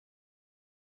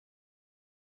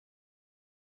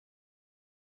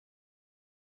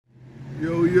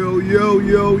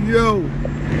Yo.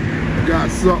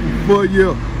 Got something for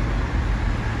you.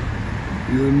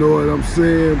 You know what I'm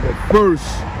saying? But first,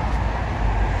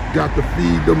 got to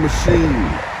feed the machine.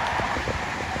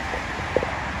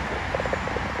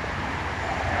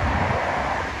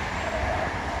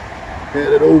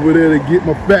 Headed over there to get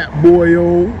my fat boy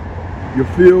on. You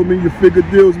feel me? You figure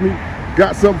deals me?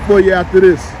 Got something for you after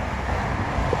this.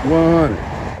 100.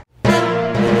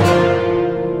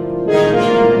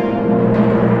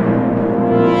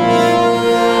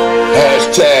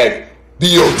 Hashtag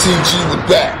BOTG with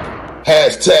back.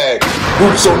 Hashtag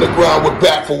boots on the ground with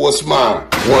back for what's mine.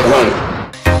 100.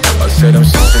 I said I'm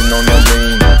sipping on that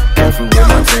lean, careful with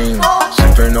my team.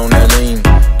 Sipping on that lean,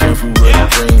 careful with the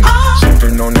cream.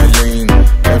 Sipping on that lean,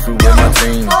 careful with my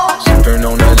team. Sipping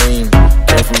on that lean,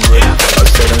 careful with. I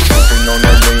said I'm sipping on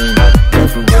that lean,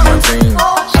 careful with my team.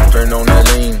 Sipping on that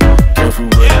lean, careful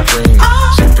with the cream.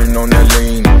 Sipping on that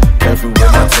lean, careful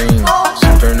with my team.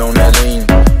 Sipping on that lean,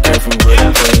 careful with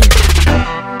the cream.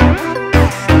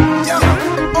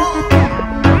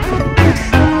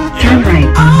 Turn right.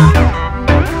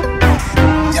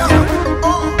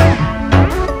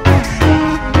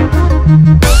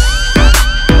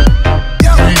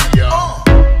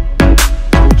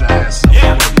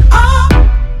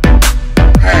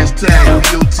 Hashtag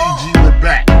BOTG with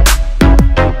back.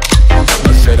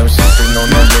 I said I'm sipping on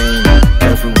that lean,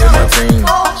 careful with my team.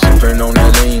 Sipping on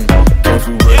that lean,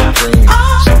 careful with the cream.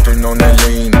 Sipping on that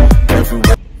lean, careful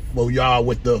with. Well, y'all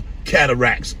with the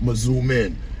cataracts, I'ma zoom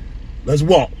in. Let's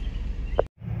walk.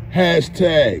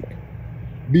 Hashtag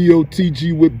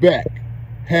BOTG with back.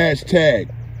 Hashtag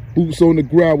boots on the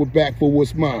ground with back for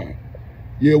what's mine.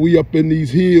 Yeah, we up in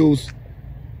these hills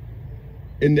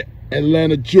in the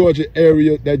Atlanta, Georgia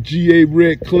area, that GA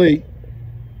red clay.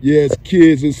 Yeah, as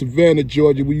kids in Savannah,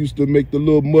 Georgia, we used to make the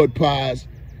little mud pies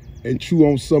and chew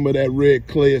on some of that red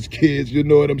clay as kids, you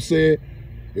know what I'm saying?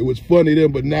 It was funny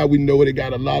then, but now we know it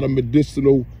got a lot of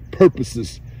medicinal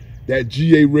purposes. That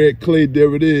GA red clay,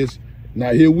 there it is.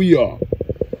 Now here we are.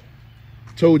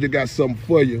 Told you got something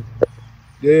for you.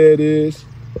 There it is.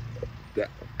 The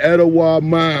Etowah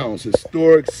Mounds,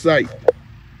 historic site.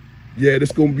 Yeah,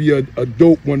 this gonna be a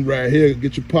dope one right here.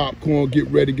 Get your popcorn, get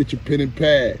ready, get your pen and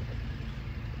pad.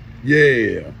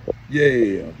 Yeah.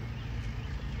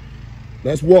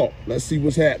 Let's walk. Let's see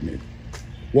what's happening.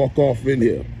 Walk off in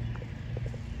here.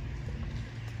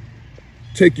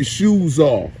 Take your shoes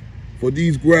off, for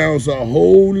these grounds are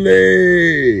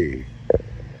holy.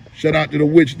 Shout out to the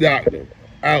witch doctor,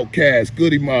 Outcast,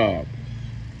 Goody Mob.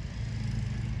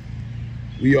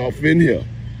 We off in here.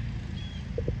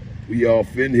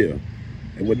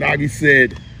 And what Nagi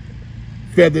said,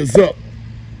 feathers up.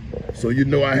 So you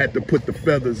know I had to put the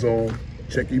feathers on.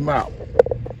 Check him out.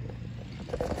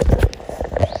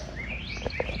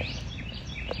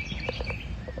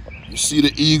 You see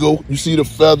the eagle, you see the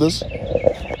feathers.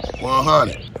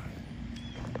 100.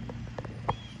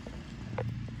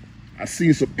 I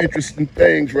seen some interesting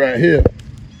things right here.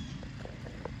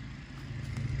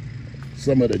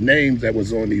 Some of the names that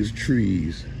was on these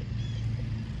trees.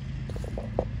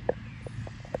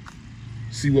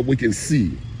 See what we can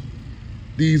see.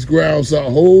 These grounds are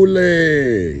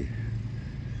holy.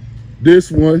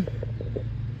 This one.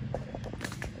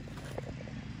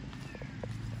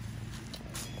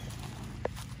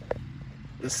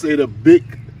 Let's say the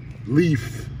big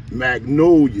leaf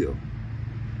magnolia.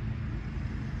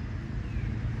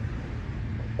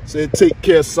 Said take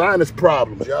care of sinus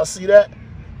problems. Y'all see that?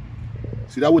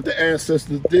 See that what the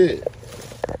ancestors did.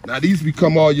 Now these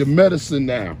become all your medicine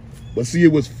now. But see,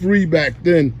 it was free back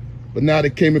then, but now they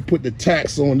came and put the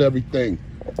tax on everything.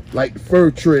 Like the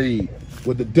fur trade,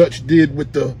 what the Dutch did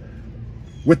with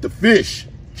the fish,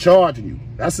 charging you.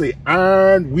 That's a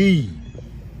iron weed.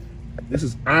 This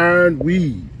is iron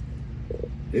weed.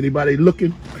 Anybody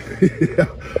looking?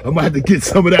 I'm gonna have to get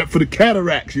some of that for the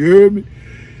cataracts, you heard me?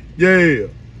 Yeah.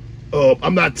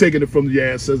 I'm not taking it from the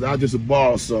ancestors, I just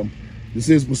borrowed some. This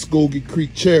is Muskogee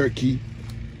Creek Cherokee.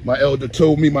 My elder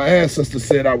told me, my ancestor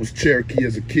said I was Cherokee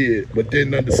as a kid, but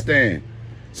didn't understand.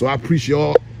 So I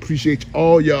appreciate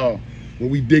all y'all when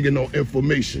we digging on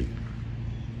information.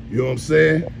 You know what I'm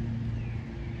saying?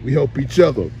 We help each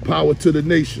other. Power to the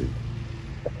nation.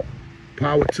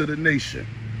 Power to the nation.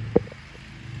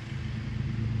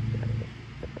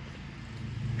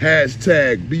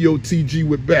 Hashtag BOTG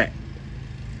with back.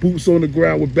 Boots on the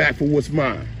ground with back for what's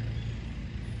mine.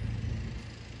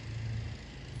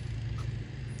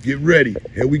 Get ready,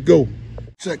 here we go.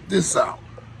 Check this out.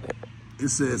 It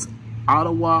says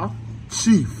Etowah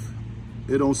Chief.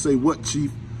 It don't say what chief,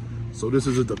 so this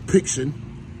is a depiction.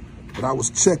 But I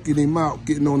was checking him out,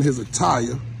 getting on his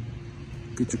attire.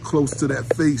 Get you close to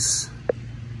that face.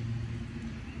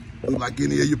 Look like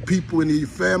any of your people, any of your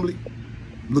family.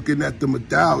 Looking at the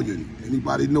medallion.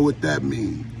 Anybody know what that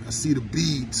means? I see the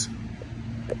beads.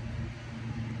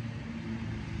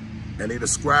 And they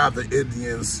describe the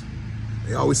Indians.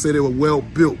 They always say they were well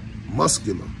built,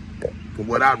 muscular. From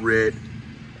what I read,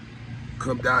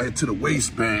 come down here to the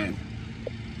waistband.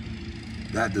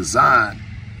 That design.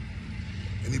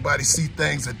 Anybody see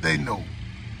things that they know?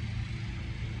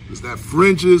 Is that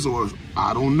fringes or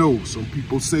I don't know. Some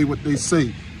people say what they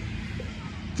say.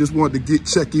 Just wanted to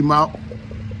check him out.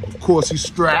 Of course, he's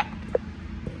strapped.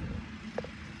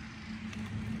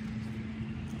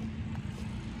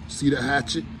 See the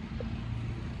hatchet?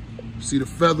 See the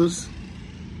feathers?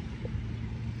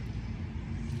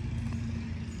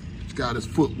 He's got his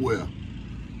footwear.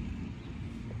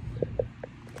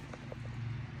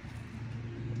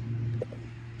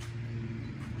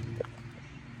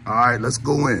 All right, let's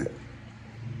go in.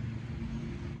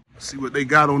 See what they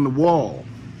got on the wall.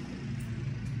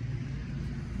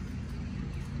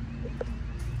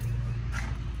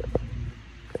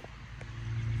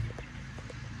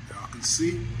 Y'all can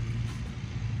see.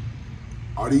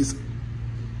 Are these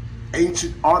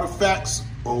ancient artifacts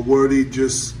or were they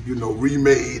just, you know,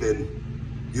 remade and,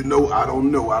 you know, I don't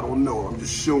know. I'm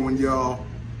just showing y'all,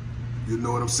 you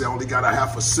know what I'm saying? I only got a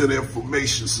half a cent of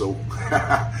information, so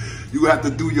you have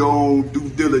to do your own due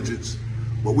diligence.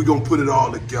 But we're gonna put it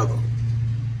all together.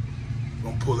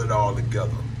 We're gonna pull it all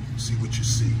together. See what you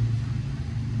see.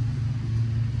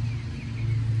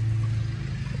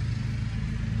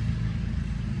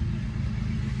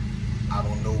 I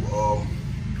don't know,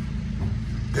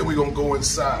 then we're gonna go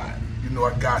inside. You know,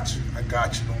 I got you,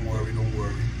 don't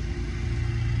worry.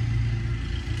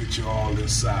 Get you all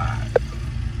inside.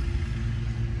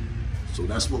 So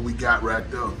that's what we got right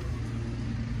there.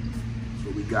 That's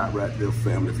what we got right there,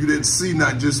 family. If you didn't see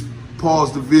nothing, just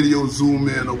pause the video, zoom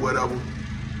in or whatever.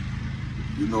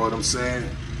 You know what I'm saying?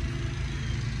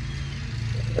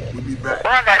 We'll be back.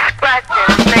 Well, that scratch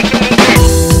is making me sick.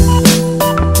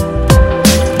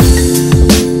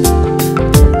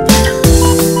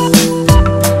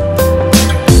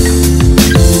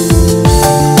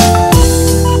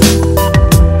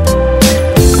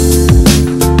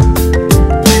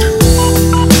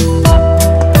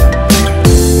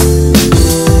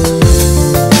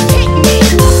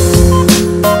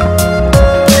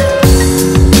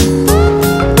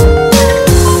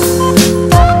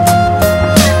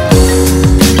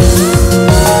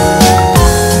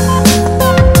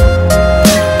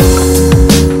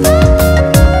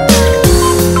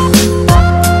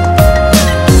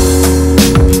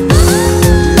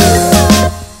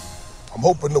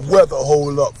 Hoping the weather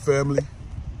hold up, family,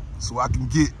 so I can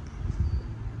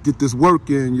get this work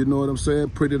in, you know what I'm saying?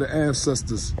 Pray to the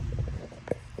ancestors,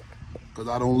 because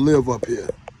I don't live up here.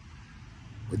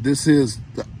 But this is,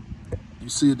 you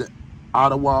see the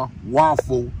Etowah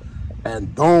Waffle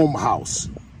and Dome House.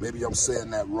 Maybe I'm saying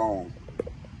that wrong,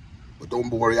 but don't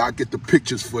worry, I'll get the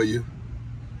pictures for you.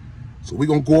 So we're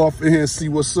going to go off in here and see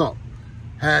what's up.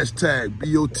 Hashtag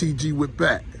BOTG with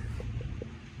back.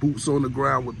 Boots on the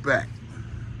ground with back.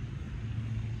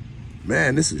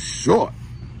 Man, this is short.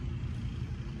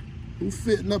 Who's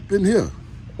fitting up in here?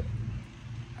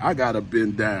 I gotta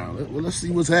bend down. Well, let's see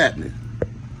what's happening.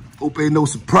 Hope ain't no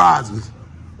surprises.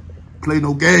 Play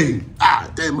no game.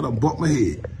 Ah, damn it, I bumped my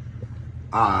head.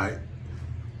 All right,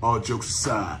 all jokes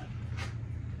aside.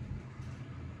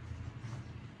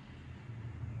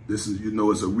 This is, you know,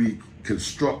 it's a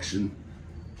reconstruction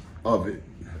of it.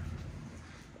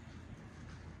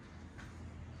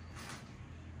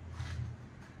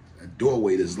 That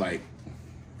doorway is like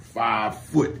 5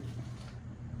 foot.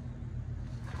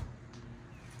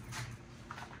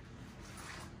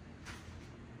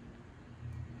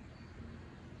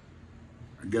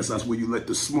 I guess that's where you let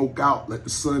the smoke out, let the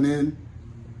sun in.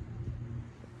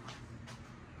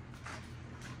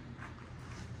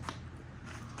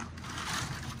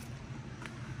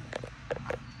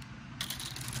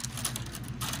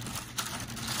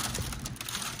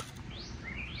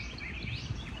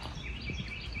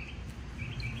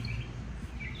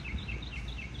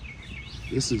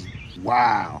 This is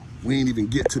wow. We ain't even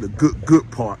get to the good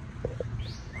part.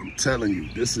 I'm telling you,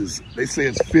 this is, they say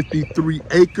it's 53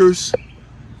 acres.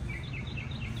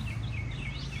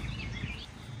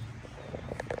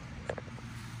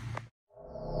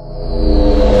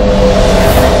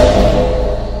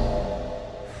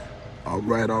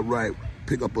 All right.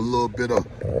 Pick up a little bit of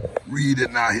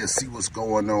reading out here, see what's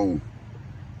going on.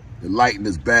 The lighting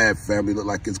is bad, family. Look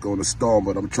like it's going to storm,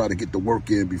 but I'm trying to get the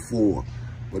work in before.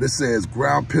 But it says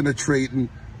ground penetrating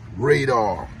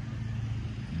radar,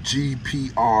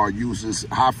 GPR uses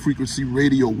high-frequency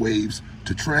radio waves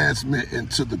to transmit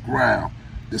into the ground.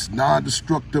 This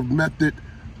non-destructive method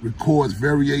records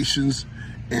variations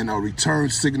in a return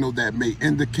signal that may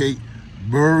indicate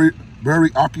buried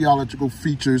archaeological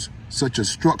features such as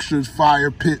structures,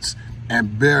 fire pits,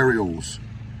 and burials.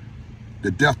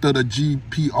 The depth of the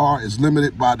GPR is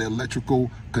limited by the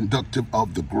electrical conductive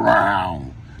of the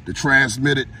ground, the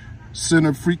transmitted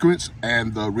center frequency,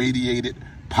 and the radiated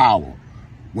power.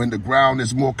 When the ground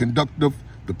is more conductive,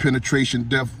 the penetration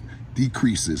depth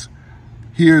decreases.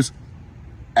 Here's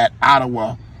at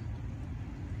Etowah,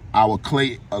 our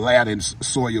clay Aladdin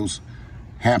soils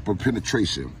hamper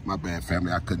penetration. My bad,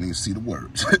 family, I couldn't even see the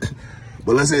words.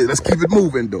 But let's keep it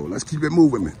moving, though. Let's keep it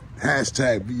moving, man.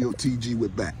 Hashtag BOTG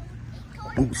with back.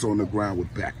 Boots on the ground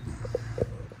with back.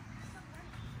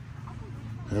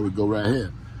 Here we go right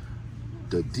here.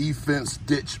 The defense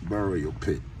ditch burial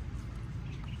pit.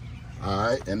 All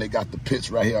right, and they got the pits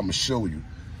right here. I'm gonna show you.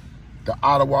 The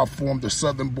Etowah formed the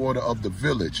southern border of the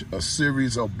village, a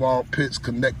series of bald pits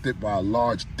connected by a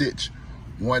large ditch,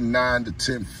 9 to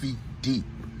 10 feet deep,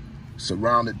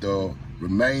 surrounded the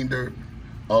remainder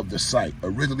of the site.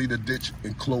 Originally, the ditch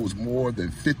enclosed more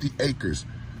than 50 acres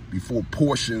before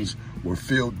portions were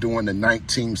filled during the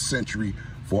 19th century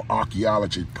for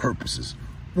archaeology purposes.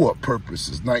 What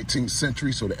purposes? 19th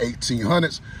century, so the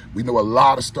 1800s. We know a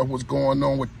lot of stuff was going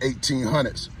on with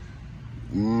 1800s.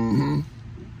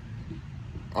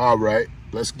 All right,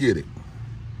 let's get it.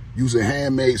 Using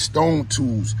handmade stone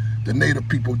tools, the native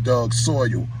people dug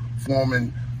soil,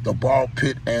 forming the bald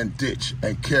pit and ditch,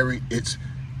 and carried it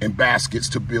in baskets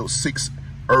to build 6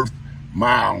 earthen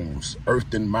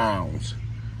mounds.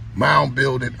 Mound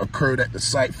building occurred at the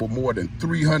site for more than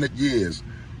 300 years.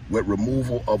 With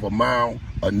removal of a mound,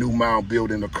 a new mound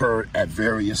building occurred at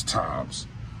various times.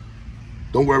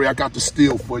 Don't worry, I got the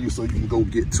steel for you so you can go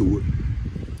get to it.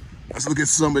 Let's look at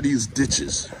some of these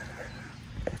ditches.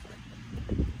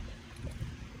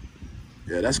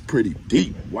 Yeah, that's pretty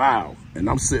deep. Wow. And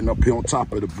I'm sitting up here on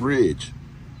top of the bridge.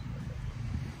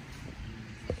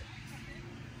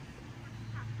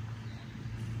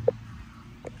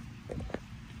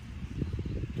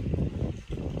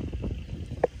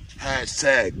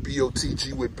 Hashtag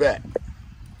BOTG with back.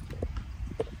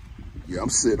 Yeah,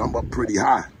 I'm up pretty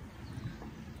high.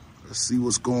 Let's see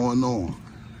what's going on.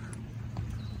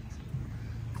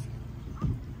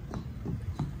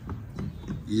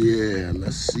 Yeah,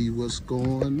 let's see what's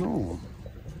going on.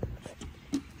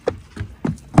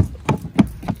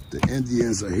 The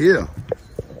Indians are here.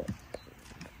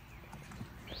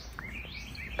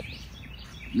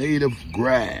 Native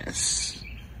grass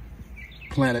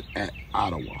planted at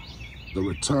Etowah. The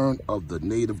return of the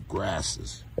native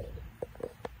grasses.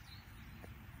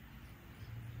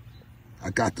 I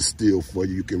got the steel for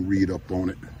you. You can read up on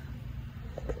it.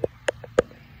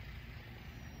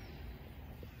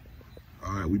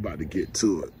 All right, we about to get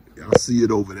to it. Y'all see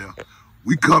it over there.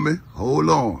 We coming. Hold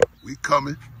on. We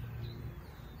coming.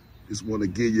 Just want to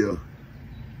give you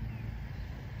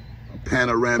a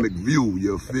panoramic view.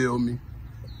 You feel me?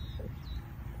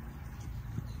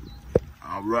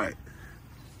 All right.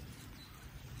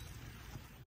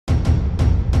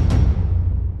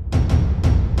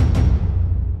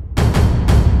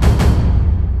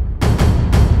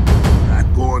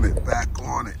 Back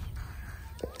on it.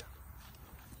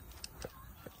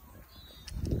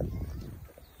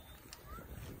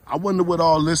 I wonder what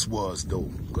all this was, though,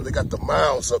 because they got the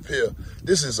mounds up here.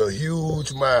 This is a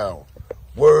huge mound.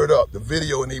 Word up. The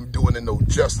video ain't even doing it no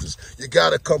justice. You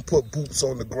got to come put boots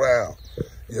on the ground.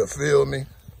 You feel me?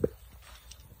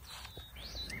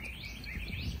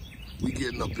 We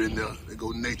getting up in there. They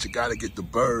go nature. Got to get the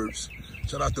birds.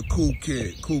 Shout out to Cool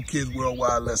Kid. Cool Kids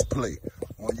Worldwide Let's Play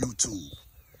on YouTube.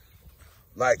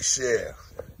 Like, share.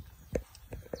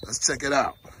 Let's check it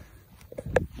out.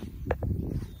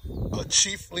 A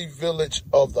chiefly village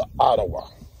of the Etowah.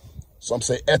 Some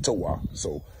say Etowah,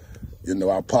 so, you know,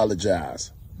 I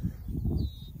apologize.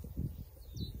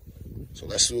 So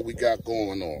let's see what we got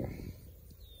going on.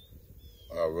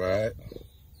 All right.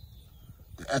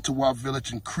 The Etowah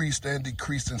village increased and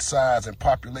decreased in size and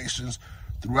populations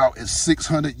throughout its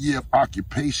 600 year of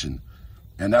occupation.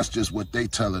 And that's just what they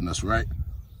telling us, right?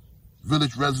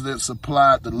 Village residents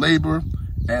supplied the labor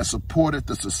and supported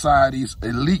the society's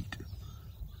elite.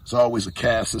 It's always a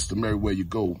caste system everywhere you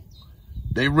go.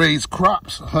 They raised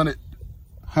crops, hunted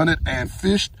and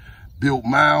fished, built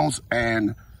mounds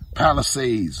and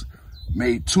palisades,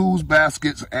 made tools,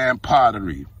 baskets, and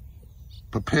pottery,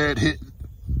 prepared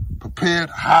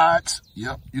hides.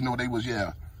 Yep, you know they was,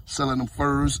 selling them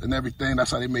furs and everything.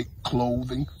 That's how they make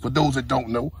clothing. For those that don't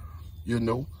know, you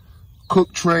know.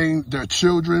 cook train their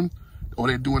children, or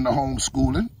they're doing the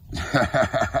homeschooling.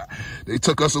 They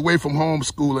took us away from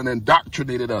homeschooling and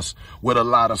indoctrinated us with a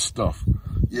lot of stuff.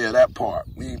 Yeah, that part.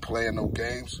 We ain't playing no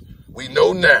games. We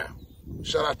know now.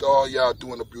 Shout out to all y'all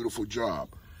doing a beautiful job.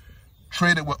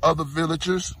 Traded with other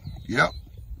villagers. Yep.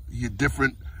 You're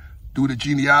different. Through the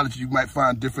genealogy, you might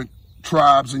find different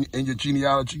tribes in your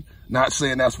genealogy. Not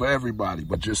saying that's for everybody,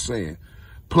 but just saying.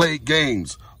 Played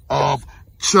games of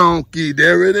Chunky.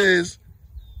 There it is.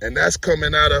 And that's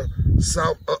coming out of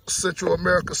Central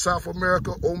America, South America,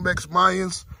 Olmecs,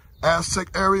 Mayans, Aztec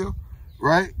area,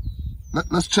 right?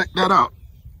 Let's check that out.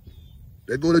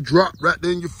 They're going to drop right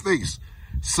there in your face.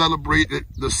 Celebrate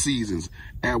the seasons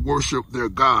and worship their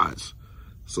gods.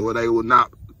 So they will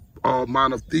not all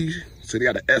monotheistic. So they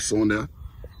got an S on there.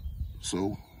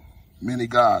 So many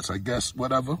gods, I guess,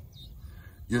 whatever.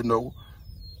 You know,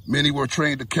 many were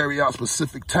trained to carry out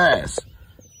specific tasks.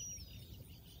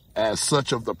 As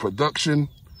such of the production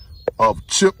of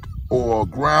chipped or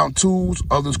ground tools,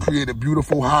 others created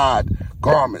beautiful hide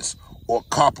garments or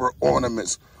copper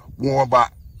ornaments worn by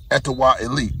Etowah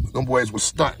elite. Them boys were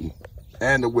stunting.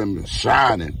 And the women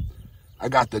shining. I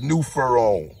got the new fur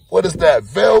on. What is that,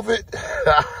 velvet?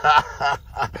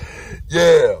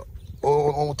 Yeah,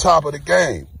 on top of the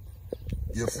game.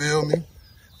 You feel me?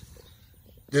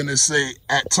 Then they say,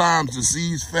 at times,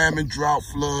 disease, famine, drought,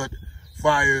 flood,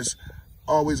 fires,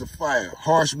 always a fire.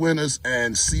 Harsh winters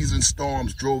and season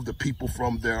storms drove the people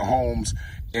from their homes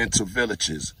into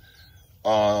villages.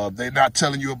 They're not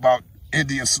telling you about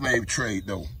Indian slave trade,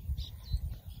 though.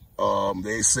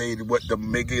 They say what the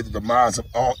demise of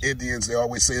all Indians, they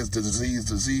always say is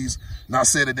disease. Not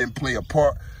saying it didn't play a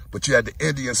part, but you had the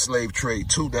Indian slave trade,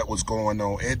 too, that was going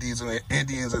on. Indians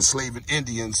enslaving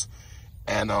Indians,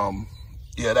 and,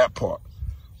 yeah, that part.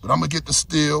 But I'm going to get the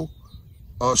still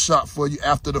shot for you.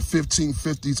 After the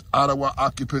 1550s, Ottawa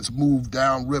occupants moved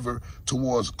downriver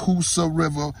towards Coosa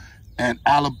River and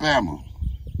Alabama.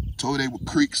 Told they were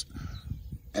Creeks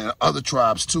and other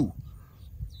tribes too.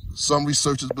 Some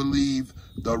researchers believe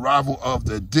the arrival of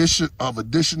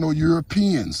additional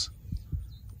Europeans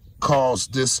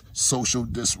caused this social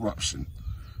disruption.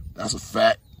 That's a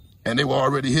fact. And they were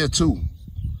already here too.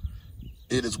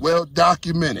 It is well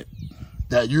documented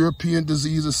that European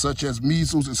diseases such as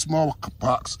measles and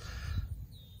smallpox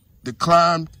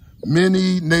declined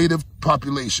many native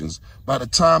populations. By the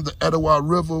time the Etowah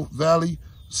River Valley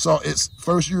saw its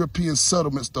first European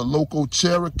settlements, the local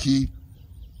Cherokee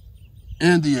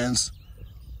Indians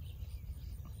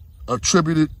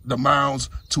attributed the mounds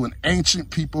to an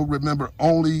ancient people remembered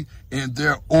only in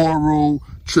their oral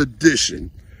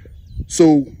tradition.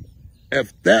 So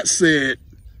if that said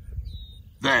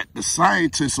that the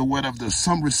scientists or whatever,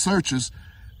 some researchers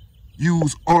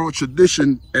use oral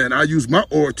tradition, and I use my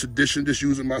oral tradition, just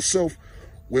using myself,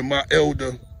 when my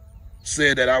elder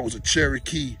said that I was a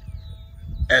Cherokee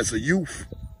as a youth.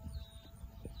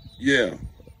 Yeah,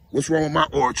 what's wrong with my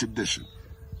oral tradition?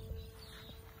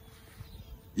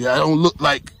 Yeah, I don't look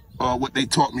like what they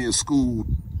taught me in school,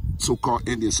 so-called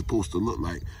Indians supposed to look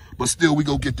like. But still, we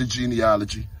go get the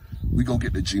genealogy. We go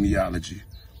get the genealogy.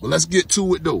 But let's get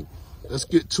to it, though. Let's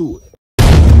get to it.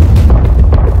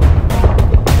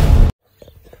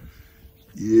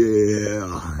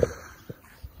 Yeah.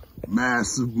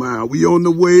 Massive mound. We on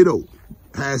the way, though.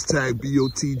 Hashtag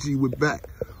BOTG, we're back.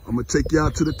 I'm going to take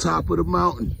y'all to the top of the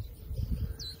mountain.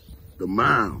 The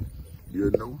mound,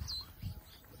 you know.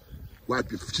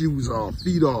 Wipe your shoes off,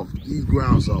 feet off. These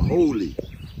grounds are holy.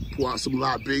 Pour out some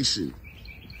libation.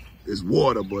 It's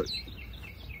water, but,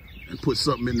 and put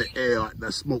something in the air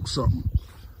that smokes something.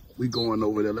 We going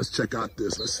over there. Let's check out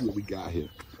this. Let's see what we got here.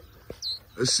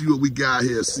 Let's see what we got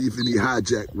here. See if any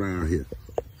hijack around here.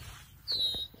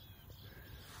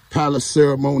 Palace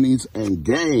ceremonies and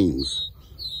games.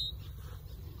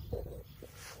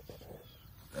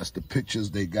 That's the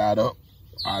pictures they got up.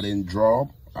 I didn't draw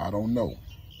them. I don't know.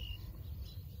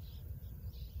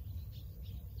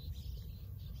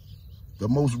 The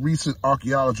most recent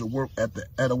archaeological work at the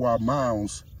Etowah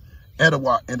Mounds,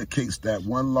 Etowah indicates that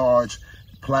one large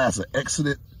plaza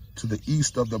exited to the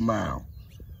east of the mound.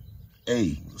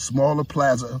 A smaller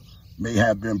plaza may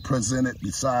have been presented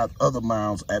beside other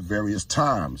mounds at various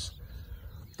times.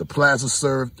 The plaza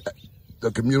served the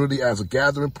community as a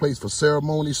gathering place for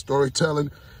ceremony,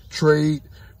 storytelling, trade,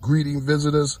 greeting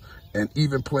visitors, and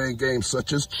even playing games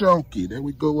such as Chunky. There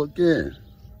we go again.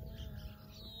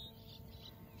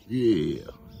 Yeah.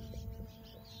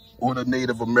 Or the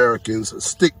Native Americans'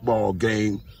 stickball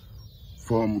game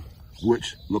from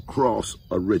which lacrosse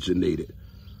originated.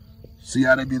 See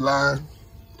how they be lying?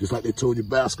 Just like they told you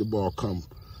basketball come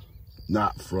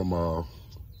not from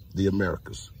the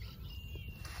Americas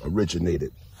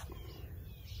originated.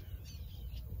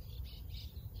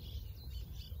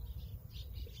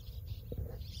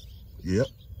 Yep.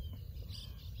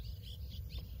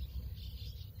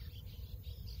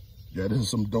 Yeah, this is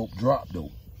some dope drop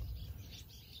though.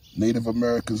 Native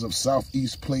Americans of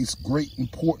Southeast place great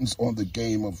importance on the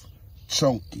game of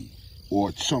chunky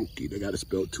or chunky. They got it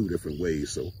spelled 2 different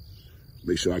ways, so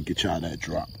make sure I get y'all that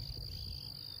drop.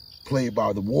 Played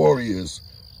by the warriors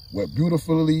with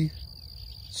beautifully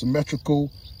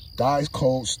symmetrical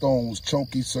dice-cold stones.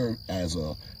 Chunky served as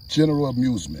a general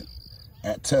amusement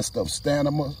at test of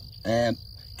stamina and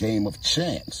game of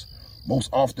chance. Most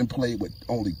often played with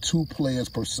only 2 players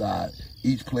per side.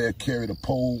 Each player carried a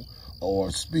pole or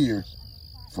a spear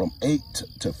from 8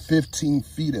 to 15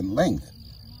 feet in length.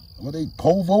 Were they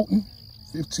pole vaulting?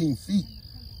 15 feet.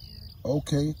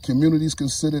 Okay. Communities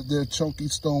considered their chunky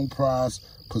stone prize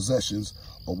possessions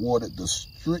awarded the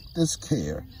strictest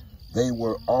care. They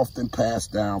were often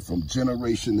passed down from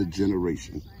generation to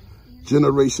generation.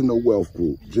 Generational wealth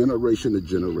group, generation to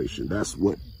generation. That's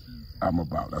what I'm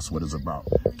about. That's what it's about.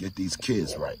 Get these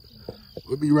kids right.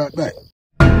 We'll be right back.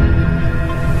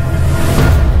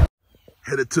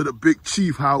 Headed to the Big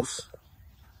Chief house.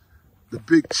 The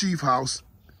Big Chief house,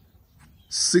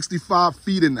 65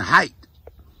 feet in height.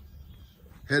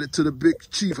 Headed to the Big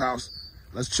Chief house.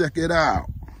 Let's check it out.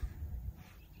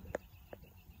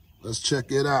 Let's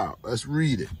check it out. Let's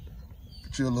read it.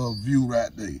 Get your little view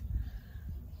right there.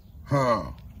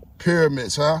 Huh.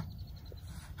 Pyramids, huh?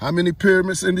 How many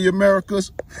pyramids in the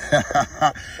Americas?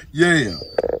 Yeah.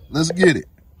 Let's get it.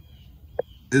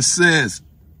 It says,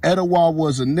 Etowah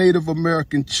was a Native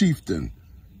American chieftain.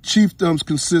 Chiefdoms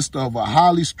consist of a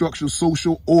highly structured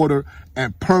social order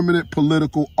and permanent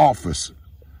political officers.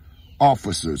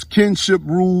 Kinship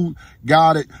rule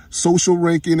guided social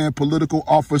ranking, and political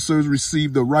officers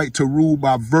received the right to rule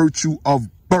by virtue of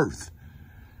birth.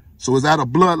 So is that a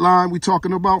bloodline we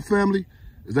talking about, family?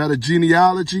 Is that a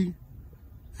genealogy?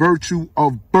 Virtue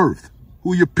of birth.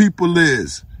 Who your people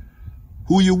is.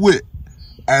 Who you with.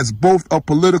 As both a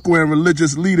political and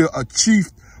religious leader, a chief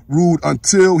ruled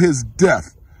until his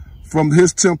death from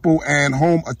his temple and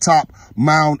home atop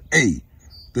Mound A.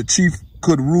 The chief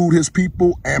could rule his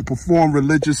people and perform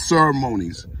religious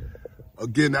ceremonies.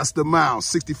 Again, that's the mound,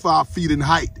 65 feet in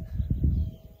height.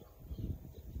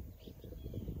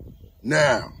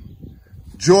 Now,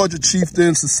 Georgia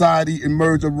Chieftain Society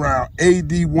emerged around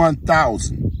AD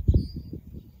 1000,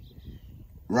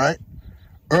 right?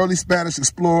 Early Spanish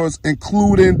explorers,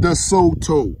 including De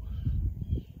Soto,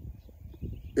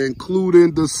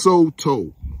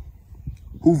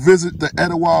 who visited the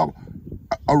Etowah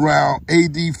around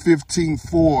AD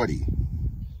 1540,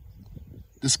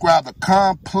 described a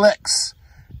complex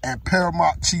and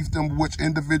paramount chiefdom which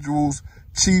individuals,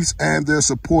 chiefs, and their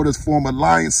supporters form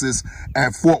alliances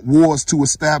and fought wars to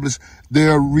establish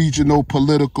their regional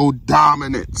political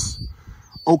dominance.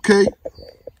 Okay?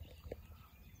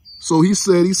 So he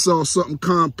said he saw something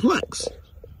complex,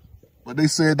 but they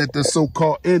said that the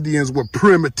so-called Indians were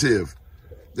primitive.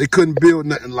 They couldn't build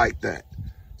nothing like that.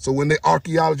 So when the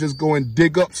archaeologists go and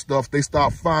dig up stuff, they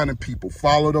start finding people,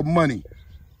 follow the money,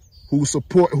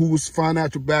 who's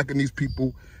financial backing these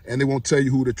people, and they won't tell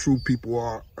you who the true people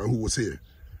are or who was here.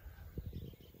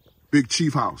 Big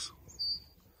Chief House.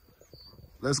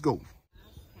 Let's go.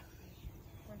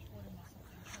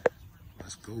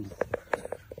 Let's go.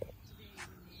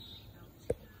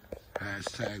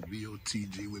 Hashtag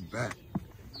BOTG, we're back.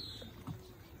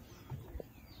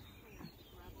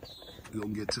 We're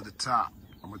gonna get to the top.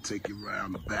 I'm gonna take you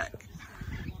around the back.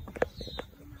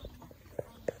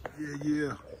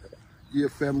 Yeah,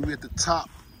 family, we're at the top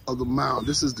of the mound.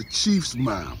 This is the chief's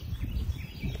mound,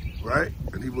 right?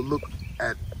 And he will look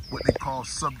at what they call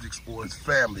subjects or his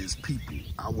family, his people.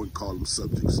 I wouldn't call them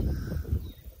subjects,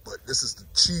 but this is the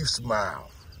chief's mound,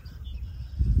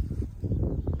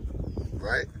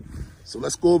 right? So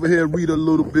let's go over here and read a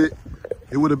little bit.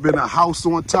 It would have been a house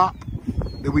on top.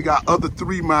 Then we got other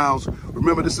 3 mounds.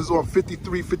 Remember, this is on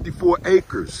 53, 54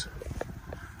 acres.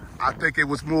 I think it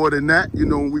was more than that. You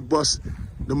know, when we bust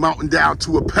the mountain down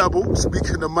to a pebble,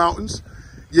 speaking of mountains,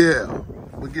 yeah,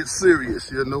 we get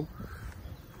serious, you know.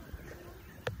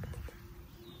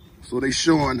 So they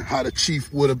showing how the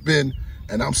chief would have been,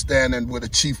 and I'm standing where the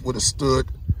chief would have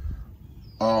stood,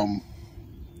 far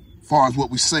as what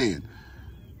we're saying.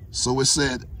 So it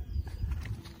said,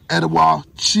 Etowah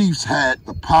chiefs had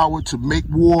the power to make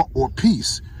war or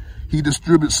peace. He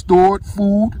distributed stored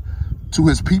food to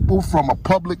his people from a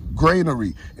public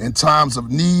granary in times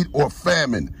of need or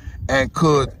famine, and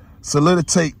could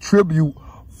solicit tribute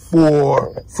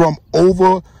from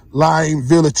over outlying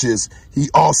villages he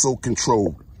also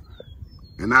controlled.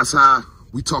 And that's how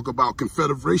we talk about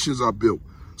confederations are built.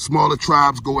 Smaller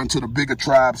tribes go into the bigger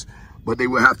tribes, but they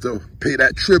will have to pay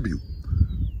that tribute.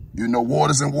 You know,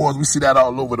 waters and wars, we see that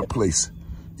all over the place.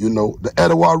 You know, the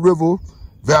Etowah River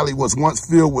Valley was once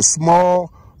filled with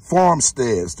small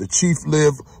farmsteads. The chief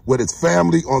lived with his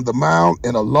family on the mound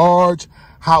in a large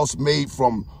house made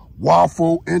from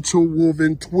waffle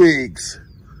interwoven twigs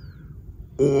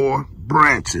or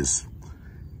branches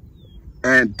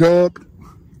and dubbed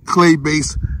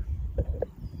clay-based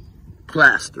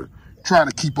plaster, trying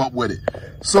to keep up with it.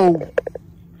 So,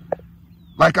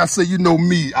 like I said, you know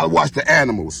me, I watch the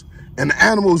animals, and the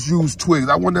animals use twigs.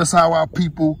 I wonder that's how our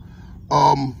people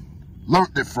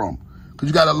learned it from, because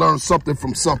you got to learn something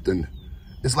from something.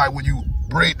 It's like when you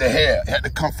braid the hair, it had to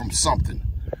come from something,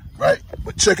 right?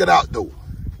 But check it out, though.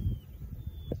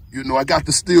 You know, I got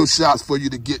the still shots for you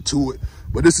to get to it,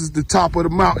 but this is the top of the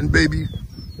mountain, baby.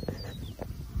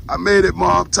 I made it,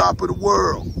 Mom, top of the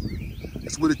world.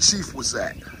 That's where the chief was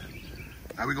at.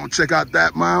 Now we're going to check out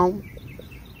that mound,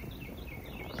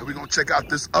 and we're going to check out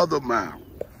this other mound.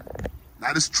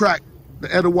 Now this track,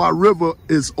 the Etowah River,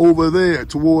 is over there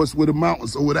towards where the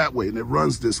mountains, over that way, and it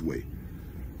runs this way.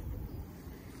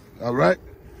 All right?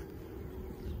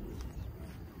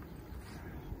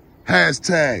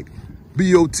 Hashtag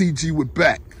BOTG with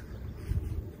back.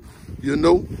 You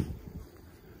know?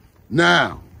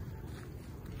 Now,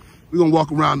 we're going to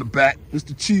walk around the back.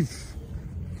 Mr. Chief,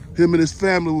 him and his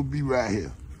family will be right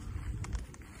here.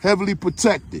 Heavily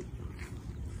protected.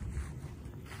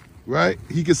 Right?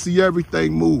 He can see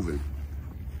everything moving.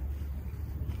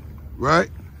 Right?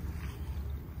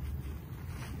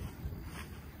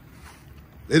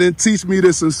 They didn't teach me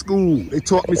this in school. They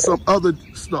taught me some other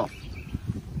stuff.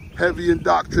 Heavy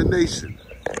indoctrination.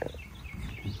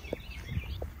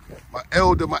 My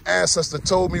elder, my ancestor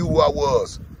told me who I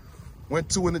was. Went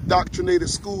to an indoctrinated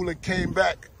school and came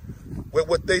back with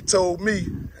what they told me.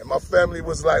 And my family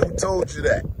was like, who told you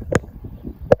that?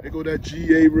 They go that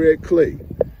G.A. Red Clay.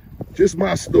 Just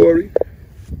my story.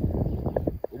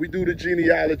 We do the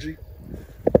genealogy.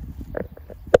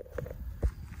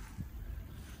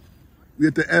 We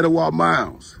at the Etowah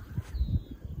Mounds.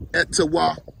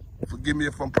 Etowah. Forgive me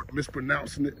if I'm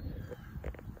mispronouncing it.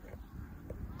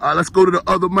 All right, let's go to the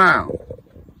other mound.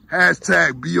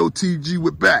 Hashtag BOTG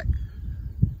with back.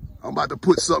 I'm about to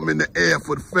put something in the air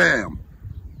for the fam.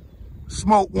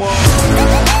 Smoke one.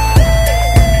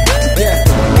 Yeah.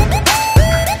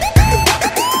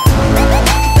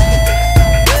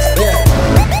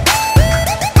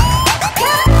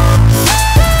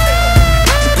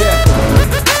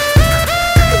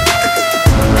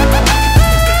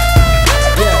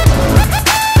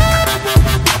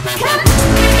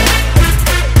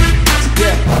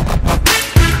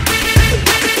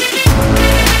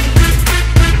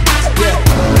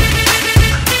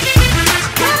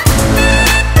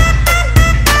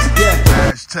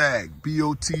 Hashtag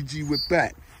BOTG with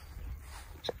back.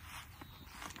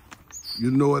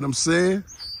 You know what I'm saying?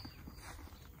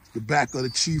 The back of the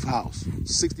chief house,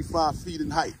 65 feet in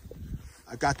height.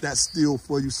 I got that still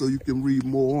for you so you can read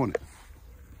more on it.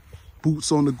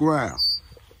 Boots on the ground.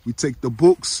 We take the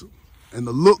books and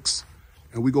the looks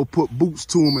and we go put boots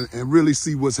to them and really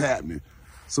see what's happening.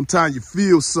 Sometimes you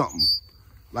feel something,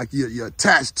 like you're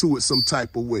attached to it some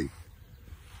type of way.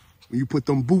 When you put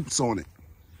them boots on it,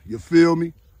 you feel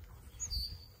me?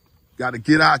 Got to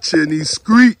get out here in these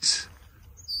streets.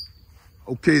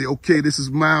 Okay, this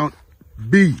is Mount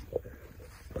B.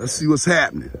 Let's see what's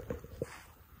happening.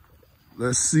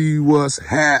 Let's see what's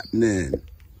happening.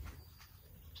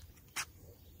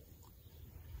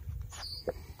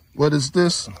 What is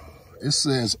this? It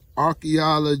says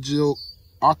archaeological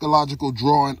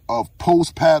drawing of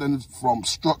post patterns from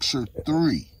structure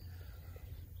 3.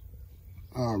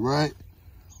 All right.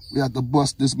 We have to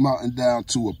bust this mountain down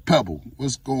to a pebble.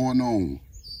 What's going on?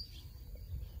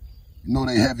 You know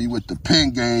they heavy with the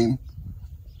pen game.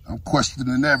 I'm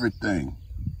questioning everything.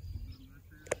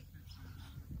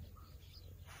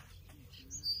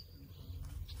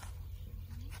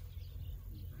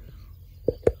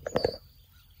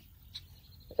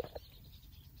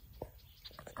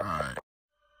 All right.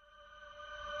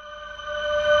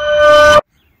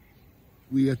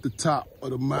 We at the top of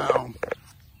the mound.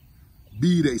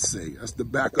 B, they say. That's the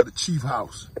back of the chief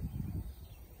house.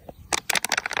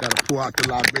 Gotta pour out the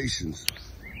libations.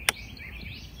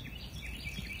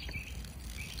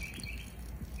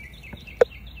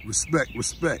 Respect,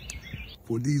 respect.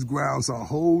 For these grounds are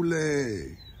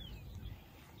holy.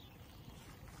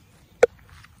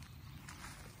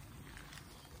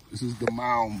 This is the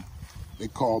mound they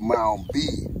call Mound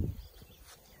B.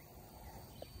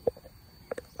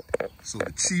 So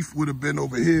the chief would have been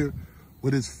over here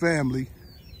with his family.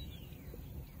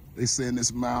 They saying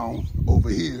this mound over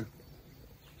here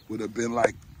would have been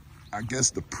like, I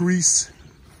guess, the priest.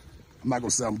 I'm not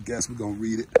gonna say I'm guess, we're gonna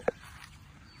read it.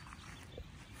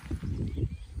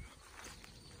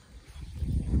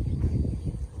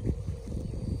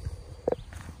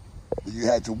 You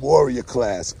had your warrior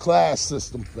class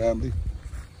system, family,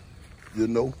 you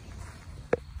know.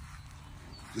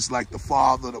 Just like the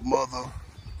father, the mother,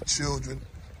 the children,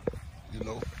 you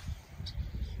know.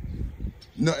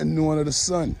 Nothing new under the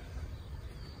sun.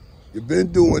 You've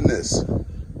been doing this.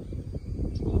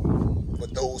 For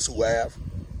those who have,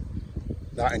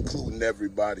 not including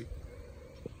everybody.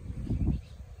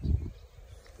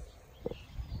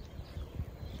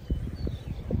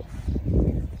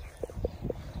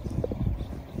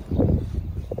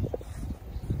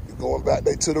 You're going back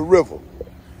there to the river.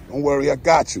 Don't worry, I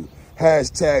got you.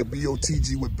 Hashtag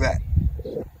BOTG with back.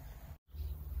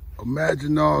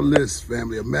 Imagine all this,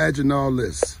 family. Imagine all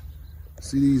this.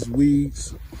 See these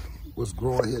weeds? What's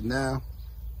growing here now?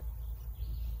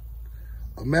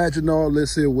 Imagine all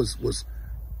this here was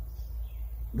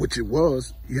which it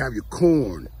was. You have your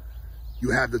corn. You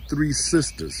have the three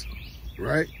sisters,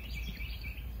 right?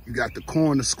 You got the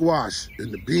corn, the squash,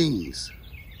 and the beans,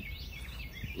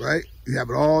 right? You have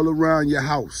it all around your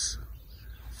house.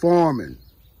 Farming.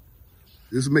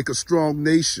 This will make a strong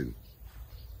nation,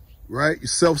 right? You're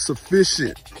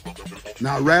self-sufficient.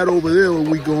 Now, right over there where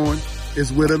we going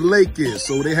is where the lake is.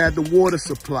 So they had the water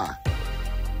supply.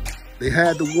 They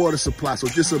had the water supply. So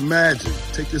just imagine,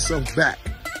 take yourself back.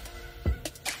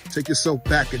 Take yourself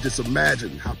back and just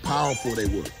imagine how powerful they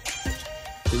were.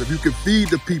 Because if you can feed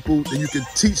the people, then you can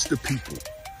teach the people.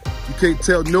 You can't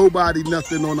tell nobody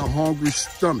nothing on a hungry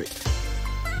stomach.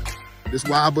 That's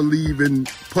why I believe in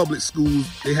public schools,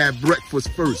 they have breakfast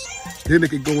first. Then they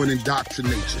can go and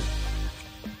indoctrinate you.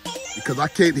 Because I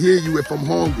can't hear you if I'm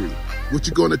hungry. What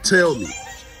you gonna tell me?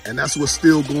 And that's what's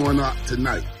still going on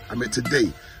tonight. I mean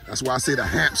today. That's why I say the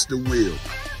hamster wheel.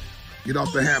 Get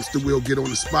off the hamster wheel, get on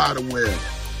the spider web.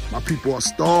 My people are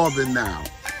starving now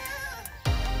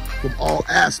from all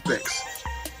aspects.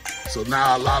 So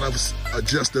now a lot of us are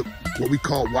just what we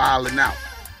call wilding out.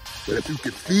 But if you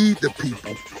can feed the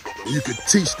people, you can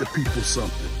teach the people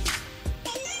something.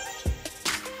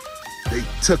 They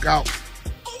took out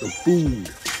the food.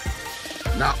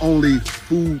 Not only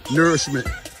food nourishment,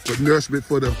 but nourishment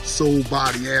for the soul,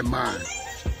 body, and mind.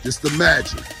 Just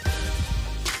imagine.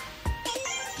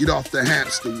 Get off the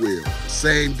hamster wheel.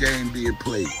 Same game being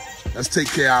played. Let's take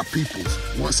care of our peoples.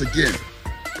 Once again,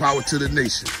 power to the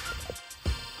nation.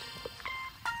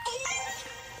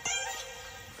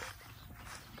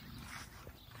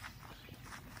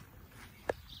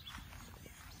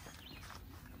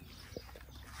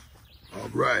 All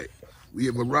right, we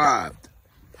have arrived.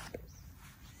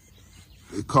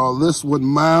 They call this one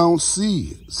Mound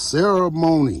C,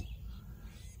 ceremony.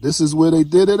 This is where they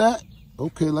did it at?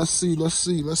 Okay, let's see. Let's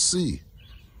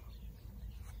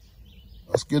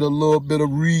get a little bit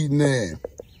of reading there.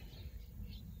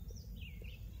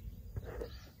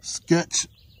 Sketch,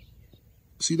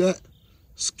 see that?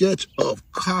 Sketch of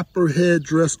copper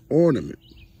headdress ornament.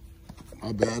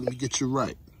 My bad, let me get you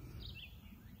right.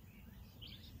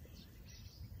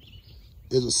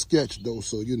 There's a sketch though,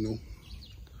 so you know.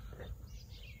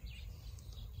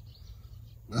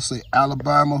 Let's say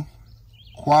Alabama,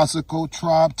 Quasico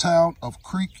tribe town of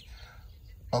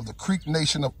the Creek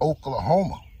Nation of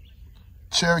Oklahoma.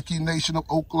 Cherokee Nation of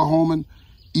Oklahoma,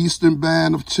 Eastern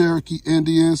Band of Cherokee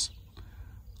Indians,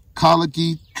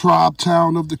 Collegiate tribe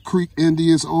town of the Creek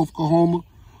Indians of Oklahoma,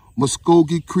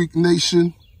 Muskogee Creek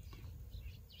Nation.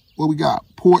 What we got?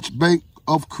 Porch Bank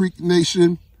of Creek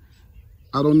Nation.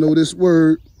 I don't know this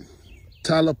word.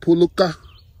 Talapuluka,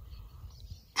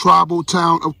 tribal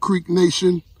town of Creek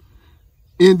Nation,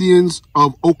 Indians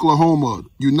of Oklahoma,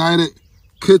 United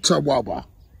Kitawaba.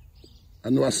 I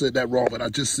know I said that wrong, but I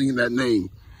just seen that name.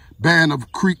 Band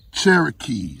of Creek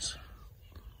Cherokees.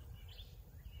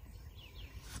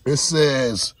 It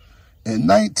says, in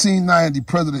 1990,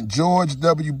 President George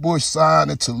W. Bush signed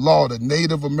into law the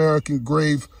Native American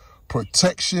Grave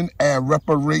Protection and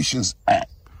Reparations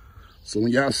Act. So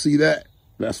when y'all see that,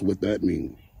 that's what that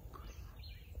means.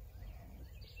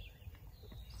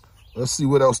 Let's see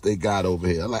what else they got over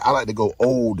here. I like to go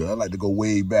older. I like to go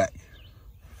way back.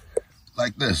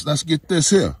 Like this. Let's get this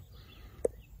here.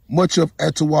 Much of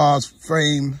Etowah's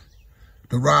fame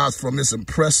derives from its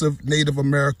impressive Native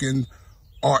American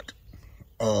art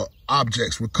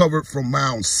objects recovered from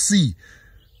Mound C.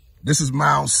 This is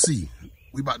Mound C.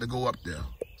 We about to go up there.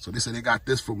 So they said they got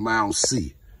this from Mound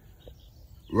C.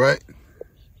 Right?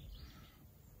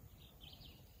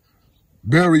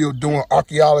 burial during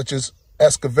archaeologists'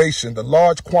 excavation. The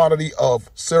large quantity of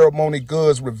ceremony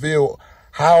goods revealed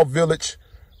how village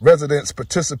residents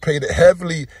participated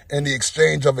heavily in the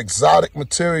exchange of exotic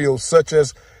materials such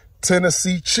as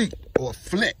Tennessee cheap or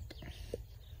flint,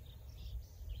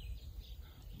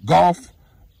 Gulf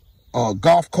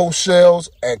Coast shells,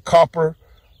 and copper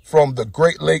from the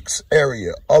Great Lakes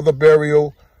area. Other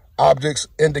burial objects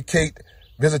indicate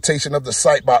visitation of the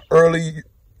site by early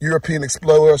European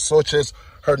explorers such as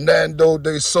Hernando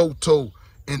de Soto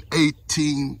in AD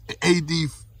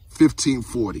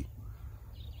 1540.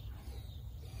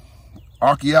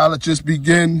 Archaeologists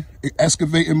began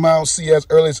excavating Mound C as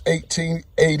early as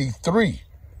 1883.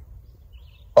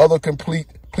 Others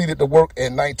completed the work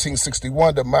in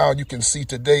 1961. The mound you can see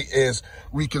today is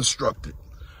reconstructed.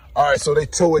 All right, so they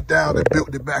tore it down and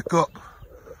built it back up.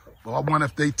 Well, I wonder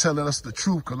if they telling us the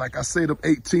truth, because like I said, them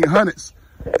 1800s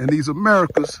in these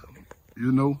Americas,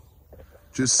 you know,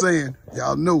 just saying,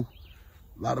 y'all know,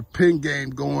 a lot of pen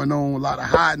game going on, a lot of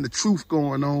hiding the truth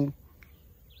going on,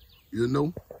 you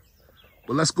know.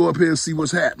 But let's go up here and see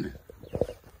what's happening.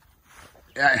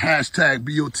 At hashtag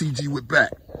BOTG with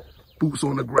back. Boots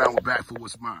on the ground with back for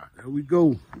what's mine. There we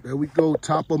go. There we go.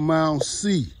 Top of Mound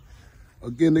C.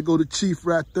 Again, they go to Chief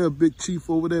right there. Big Chief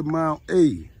over there, Mound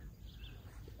A.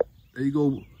 There you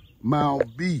go,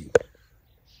 Mound B.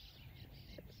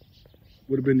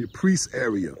 Would have been the priest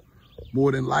area.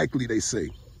 More than likely, they say.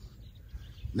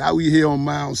 Now we here on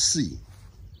Mound C.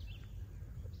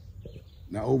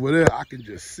 Now over there, I can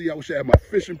just see. I wish I had my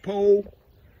fishing pole.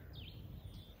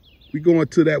 We going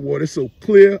to that water. It's so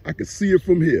clear, I can see it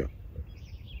from here.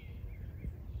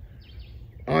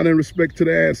 Honor and respect to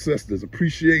the ancestors.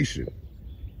 Appreciation.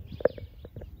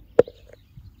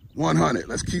 100.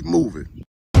 Let's keep moving.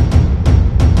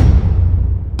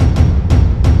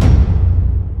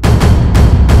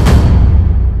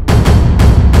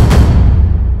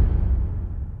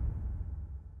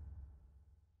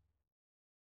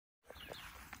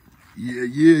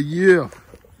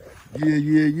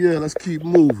 Yeah. Let's keep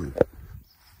moving.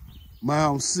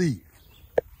 Mound C.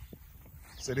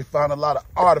 So they found a lot of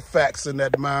artifacts in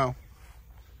that mound.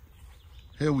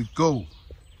 Here we go.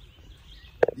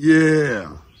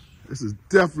 Yeah. This is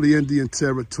definitely Indian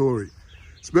territory.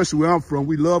 Especially where I'm from.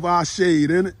 We love our shade,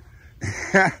 innit?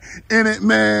 Innit,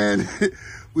 man?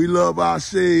 We love our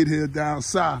shade here down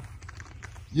south.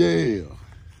 Yeah.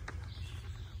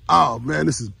 Oh, man,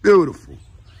 this is beautiful.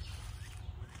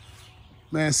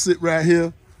 Man, sit right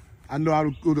here. I know I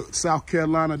would go to South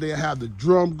Carolina. They have the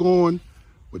drum going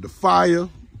with the fire,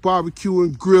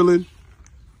 barbecuing, grilling.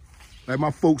 Like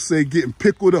my folks say, getting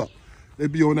pickled up. They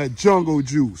be on that jungle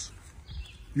juice.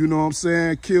 You know what I'm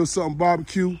saying? Kill something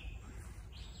barbecue.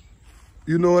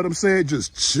 You know what I'm saying?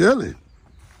 Just chilling.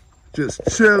 Just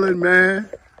chilling, man.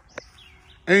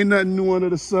 Ain't nothing new under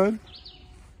the sun.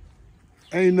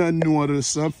 Ain't nothing new under the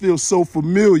sun. Feels so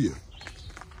familiar.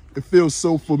 It feels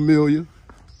so familiar.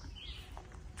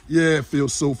 Yeah, it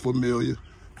feels so familiar.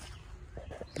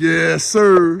 Yes,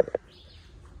 sir.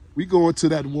 We going to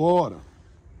that water.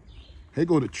 Here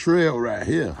go the trail right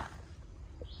here.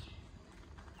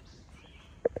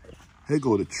 Here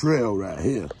go the trail right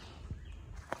here.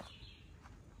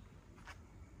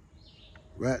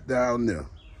 Right down there.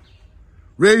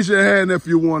 Raise your hand if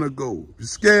you want to go. If you're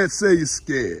scared, say you're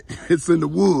scared. It's in the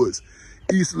woods.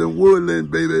 Eastland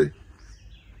Woodland, baby.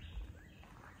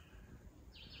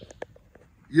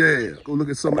 Yeah, go look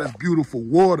at some of this beautiful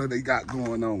water they got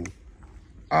going on.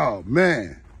 Oh,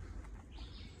 man.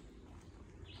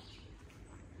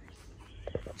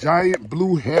 Giant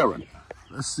blue heron.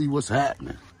 Let's see what's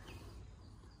happening.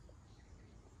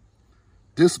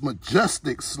 This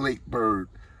majestic slate bird,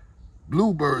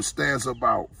 bluebird, stands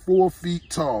about 4 feet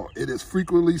tall. It is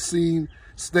frequently seen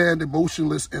standing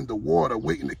motionless in the water,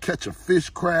 waiting to catch a fish,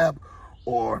 crab,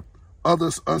 or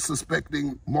other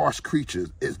unsuspecting marsh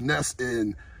creatures. It nests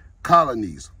in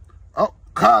colonies. Oh,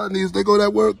 colonies, they go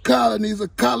that word, colonies, a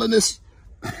colonist.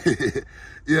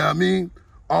 Yeah, I mean,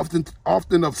 often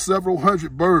of several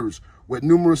hundred birds with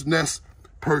numerous nests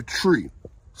per tree.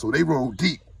 So they roll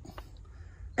deep.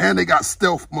 And they got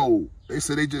stealth mode. They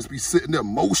say they just be sitting there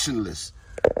motionless.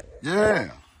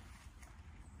 Yeah.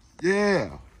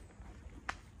 Yeah.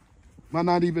 Might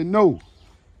not even know.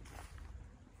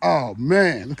 Oh,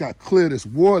 man, look how clear this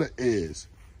water is.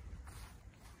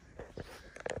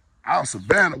 Our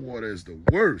Savannah water is the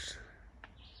worst.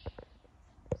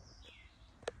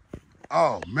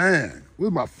 Oh, man,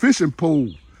 with my fishing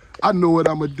pole, I know what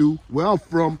I'm going to do. Where I'm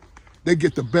from, they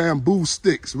get the bamboo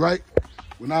sticks, right?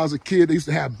 When I was a kid, they used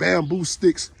to have bamboo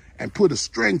sticks and put a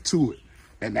string to it.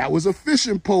 And that was a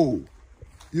fishing pole.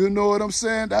 You know what I'm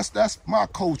saying? That's my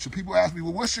culture. People ask me,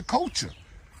 well, what's your culture?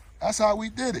 That's how we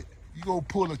did it. You go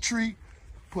pull a tree,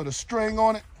 put a string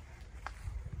on it,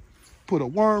 put a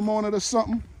worm on it or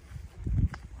something,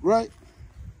 right?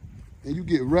 And you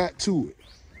get right to it.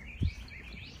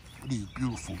 These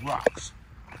beautiful rocks.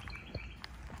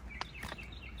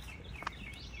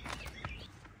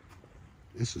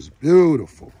 This is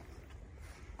beautiful.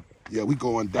 Yeah, we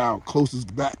going down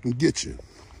closest back can get you.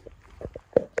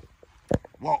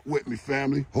 Walk with me,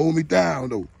 family. Hold me down,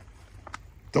 though.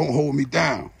 Don't hold me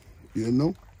down, you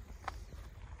know?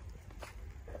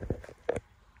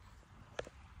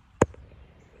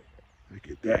 Look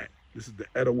at that. This is the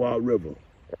Etowah River.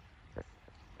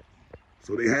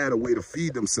 So they had a way to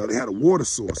feed themselves. They had a water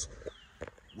source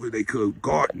where they could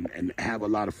garden and have a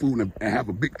lot of food and have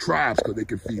a big tribes because they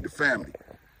could feed the family.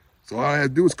 So all I had to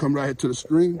do is come right here to the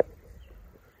stream,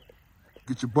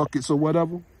 get your buckets or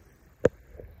whatever.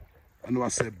 I know I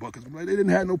said buckets, but they didn't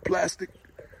have no plastic.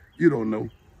 You don't know.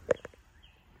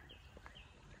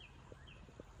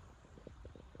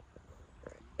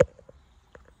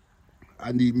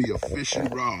 I need me a fishing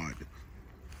rod.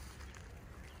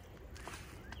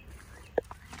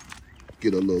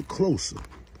 Get a little closer.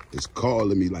 It's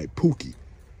calling me like Pookie.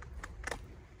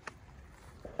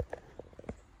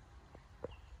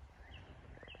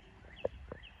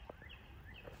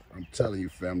 I'm telling you,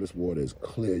 fam, this water is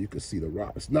clear. You can see the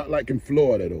rock. It's not like in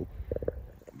Florida, though.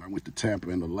 When I went to Tampa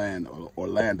and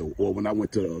Orlando, or when I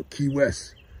went to Key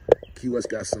West. Key West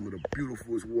got some of the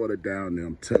beautifulest water down there,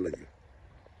 I'm telling you.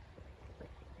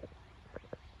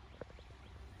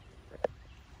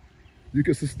 You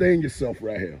can sustain yourself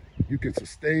right here. You can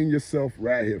sustain yourself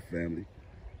right here, family.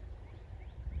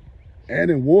 And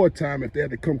in wartime, if they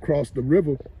had to come across the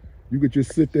river, you could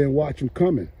just sit there and watch them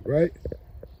coming, right?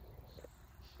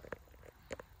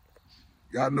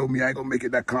 Y'all know me, I ain't gonna make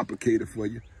it that complicated for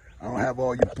you. I don't have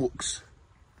all your books.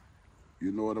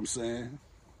 You know what I'm saying?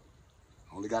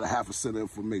 Only got a half a set of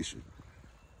information.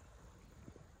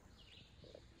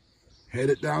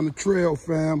 Headed down the trail,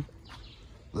 fam.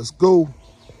 Let's go.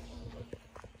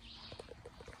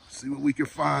 See what we can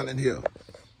find in here.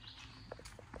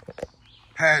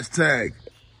 Hashtag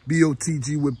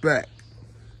BOTG with back.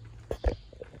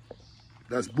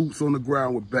 That's boots on the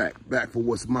ground with back. Back for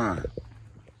what's mine.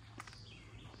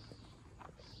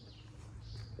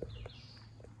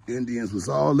 Indians was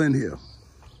all in here.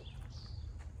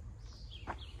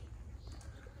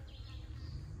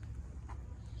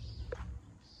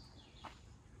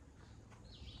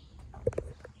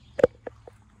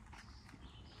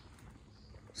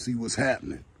 See what's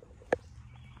happening.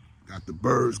 Got the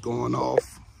birds going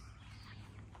off.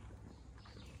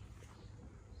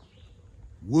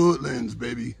 Woodlands,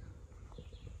 baby.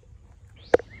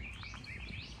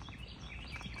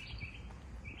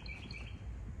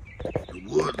 The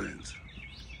woodlands.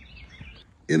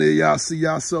 Any of y'all see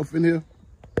yourself in here?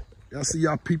 Y'all see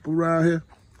y'all people around here?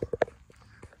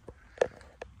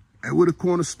 And where the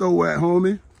corner store at,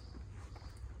 homie?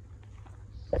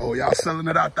 Oh, y'all selling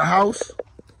it out the house?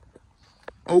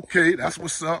 Okay, that's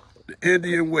what's up. The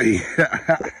Indian way.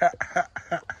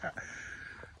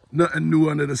 Nothing new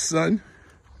under the sun.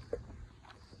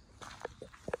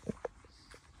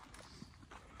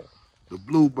 The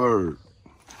bluebird.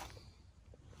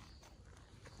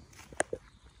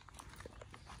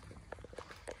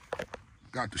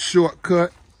 Got the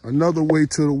shortcut, another way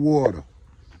to the water,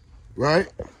 right?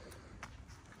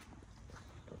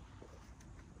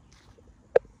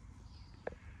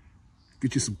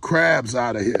 Get you some crabs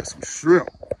out of here, some shrimp,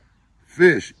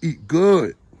 fish, eat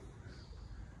good.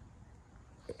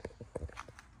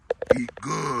 Eat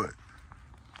good.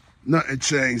 Nothing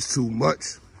changed too much.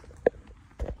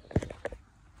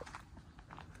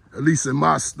 At least in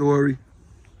my story.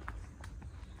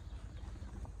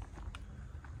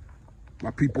 My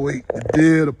people ate the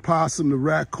deer, the possum, the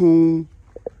raccoon,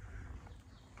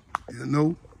 you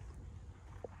know,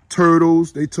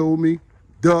 turtles, they told me,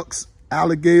 ducks,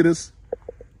 alligators,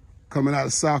 coming out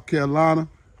of South Carolina.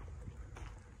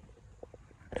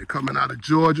 They're coming out of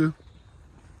Georgia.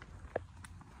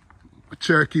 A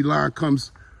Cherokee line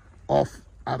comes off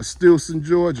out of Stilson,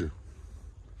 Georgia.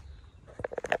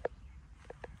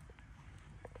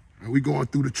 And we going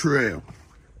through the trail.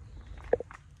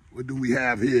 What do we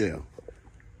have here?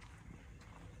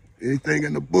 Anything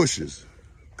in the bushes,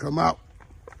 come out,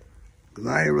 because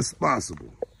I ain't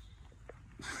responsible.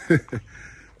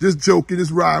 Just joking,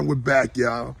 just riding with back,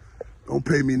 y'all. Don't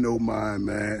pay me no mind,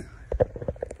 man.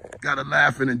 Gotta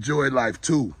laugh and enjoy life,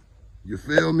 too. You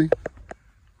feel me?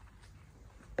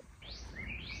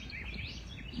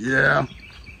 Yeah.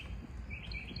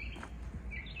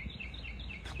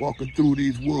 walking through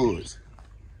these woods.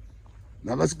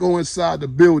 Now let's go inside the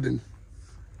building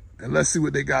and let's see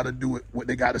what they got to do, what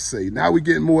they got to say. Now we're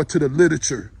getting more to the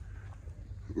literature,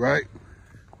 right?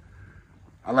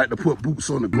 I like to put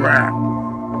boots on the ground.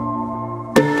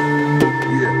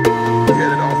 Yeah, we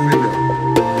headed off in there.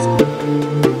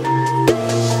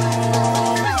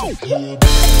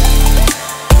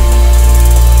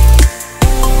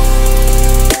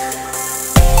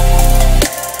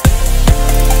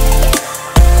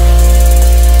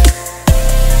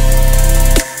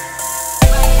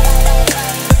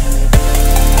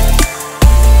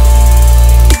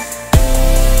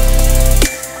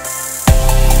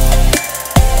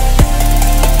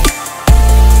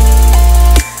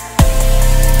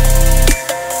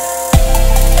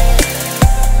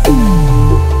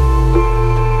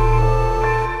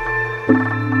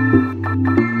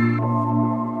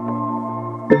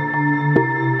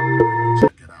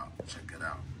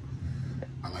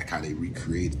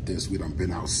 We done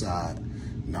been outside,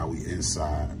 now we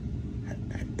inside.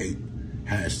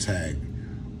 Hashtag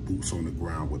boots on the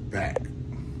ground, we're back.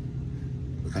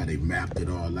 Look how they mapped it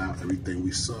all out, everything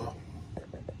we saw.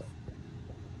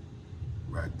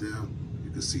 Right there,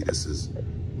 you can see this is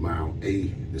Mound A,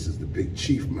 this is the Big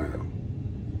Chief Mound,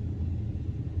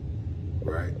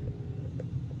 right?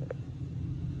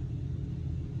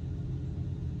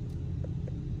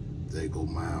 There go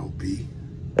Mound B,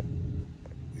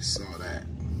 we saw that.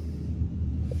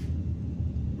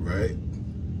 Right?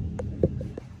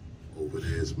 Over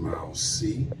there's Mound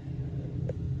C.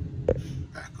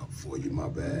 Back up for you, my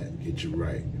bad. Get you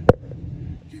right.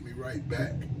 Get me right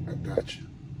back. I got you.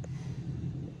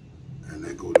 And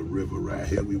then go the river right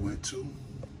here we went to.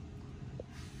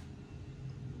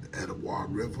 The Etowah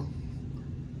River.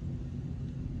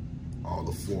 All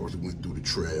the forests went through the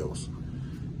trails.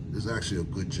 It's actually a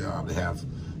good job to have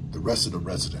the rest of the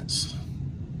residents.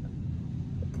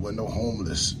 There were no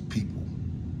homeless people.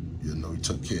 You know, you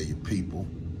took care of your people.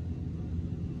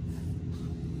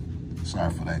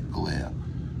 Sorry for that glare.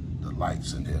 The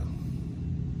lights in here.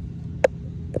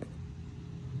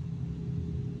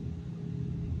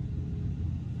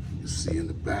 You see in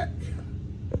the back.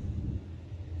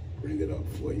 Bring it up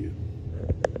for you.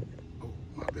 Oh,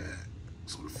 my bad.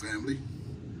 So the family.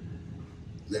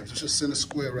 There's just center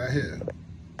square right here.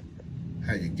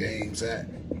 How your games at.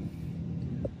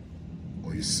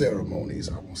 Or your ceremonies.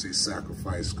 I won't say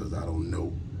sacrifice because I don't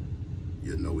know.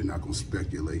 You know, we're not going to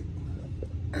speculate.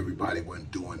 Everybody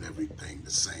wasn't doing everything the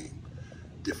same.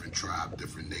 Different tribes,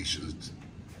 different nations.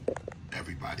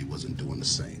 Everybody wasn't doing the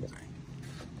same thing.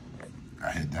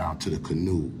 I head down to the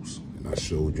canoes and I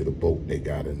showed you the boat they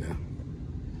got in there.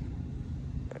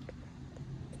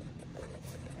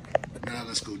 Now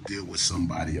let's go deal with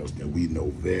somebody else that we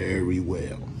know very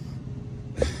well.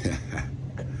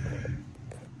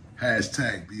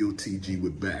 Hashtag BOTG,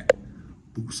 we're back.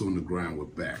 Boots on the ground, we're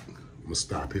back. I'm gonna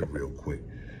stop here real quick.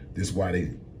 This is why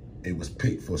it was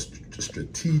picked for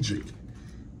strategic,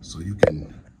 so you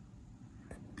can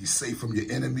be safe from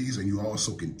your enemies and you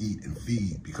also can eat and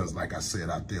feed, because like I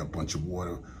said out there, a bunch of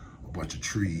water, a bunch of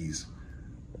trees,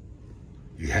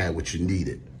 you had what you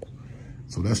needed.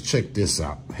 So let's check this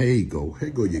out. Here you go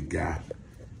your guy.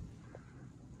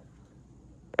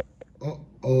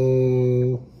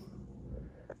 Uh-oh.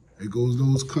 There goes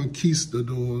those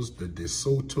conquistadors, the De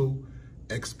Soto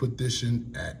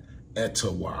expedition at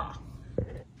Etowah.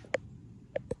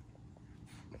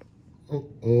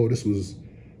 Oh, this was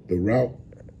the route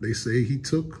they say he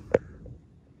took.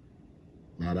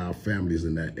 A lot of our families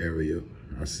in that area.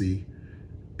 I see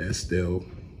Estelle,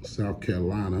 South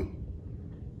Carolina.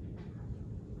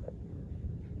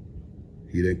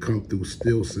 He didn't come through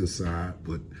Stilson side,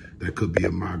 but that could be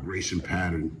a migration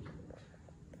pattern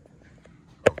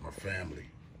of my family.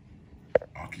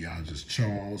 Archaeologist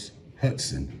Charles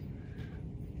Hudson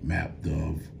mapped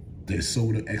the De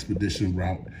Soto expedition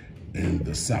route in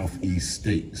the southeast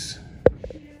states.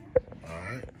 All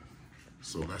right,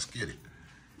 so let's get it.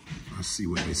 Let's see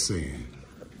what they're saying.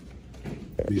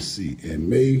 Let me see, in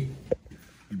May,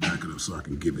 back it up so I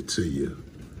can give it to you.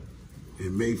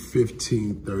 In May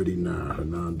 1539,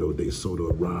 Hernando de Soto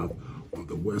arrived on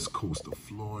the west coast of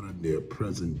Florida near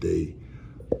present-day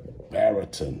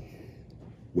Barrington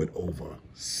with over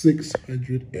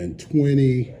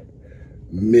 620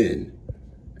 men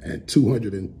and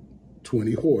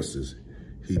 220 horses.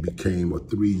 He became a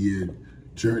three-year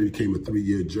journey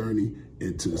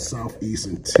into the southeast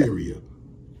interior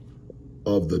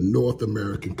of the North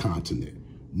American continent.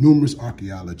 Numerous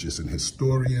archaeologists and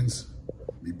historians,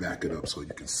 let me back it up so you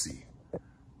can see,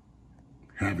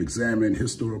 have examined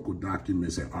historical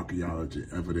documents and archaeology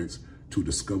evidence to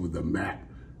discover the map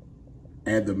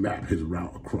and the map his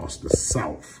route across the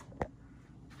South.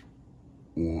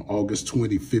 On August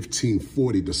 20,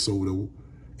 1540, DeSoto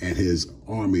and his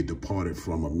army departed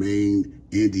from a main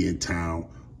Indian town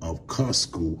of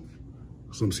Cusco,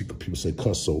 some people say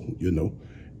Cusco, you know,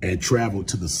 and traveled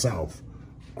to the south,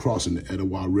 crossing the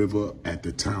Etowah River at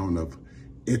the town of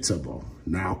Etowah,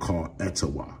 now called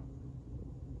Etowah.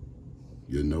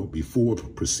 You know, before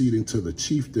proceeding to the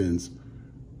chieftains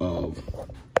of,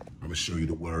 I'm gonna show you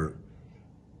the word,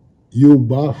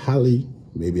 Ubahali,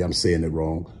 maybe I'm saying it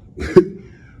wrong.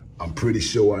 I'm pretty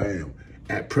sure I am.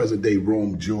 At present day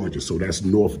Rome, Georgia. So that's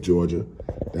North Georgia.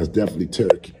 That's definitely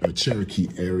Cherokee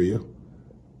area.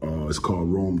 It's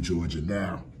called Rome, Georgia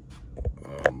now.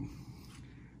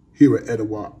 Here at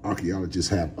Etowah,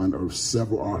 archaeologists have unearthed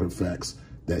several artifacts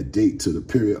that date to the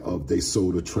period of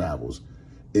DeSoto travels,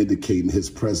 indicating his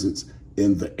presence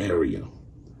in the area.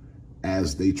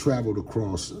 As they traveled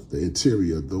across the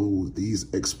interior, these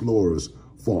explorers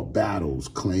fought battles,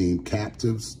 claimed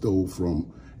captives, stole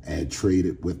from, and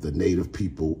traded with the native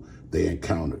people they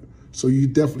encountered. So you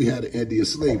definitely had an Indian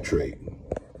slave trade.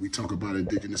 We talk about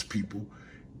indigenous people.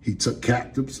 He took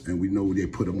captives, and we know they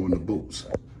put them on the boats.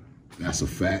 That's a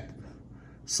fact.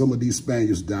 Some of these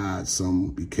Spaniards died,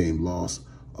 some became lost,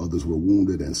 others were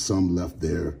wounded, and some left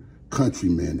their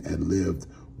countrymen and lived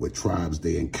with tribes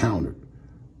they encountered.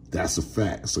 That's a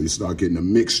fact. So you start getting a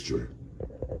mixture.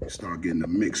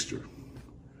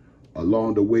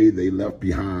 Along the way, they left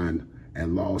behind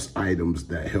and lost items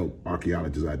that help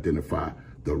archaeologists identify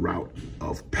the route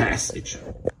of passage.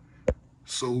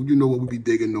 So you know what we be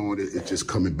digging on, it's just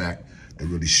coming back to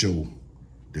really show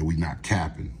that we not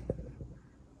capping.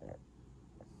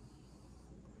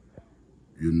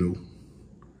 You know,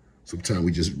 sometimes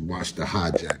we just watch the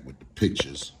hijack with the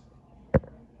pictures,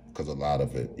 because a lot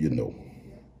of it, you know,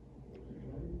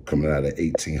 coming out of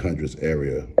the 1800s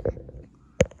area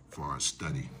for our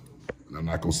study. And I'm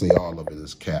not gonna say all of it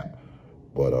is cap,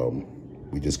 but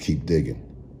we just keep digging.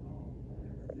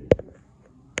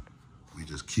 We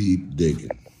just keep digging.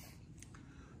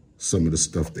 Some of the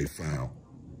stuff they found.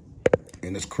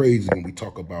 And it's crazy when we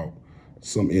talk about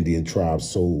some Indian tribes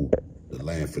sold the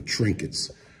land for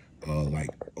trinkets. Like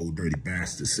Old Dirty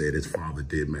Bastard said his father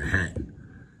did Manhattan.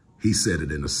 He said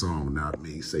it in a song, not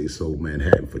me. He say he sold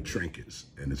Manhattan for trinkets.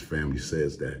 And his family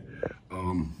says that.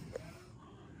 A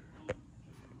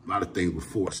lot of things were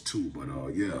forced too, but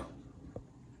yeah.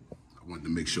 I wanted to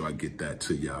make sure I get that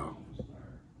to y'all.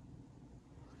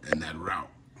 And that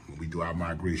route, when we do our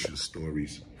migration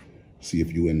stories, see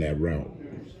if you in that route.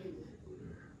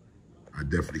 I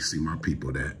definitely see my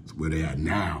people that's where they are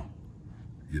now,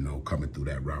 you know, coming through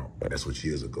that route. But that's what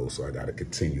years ago, so I gotta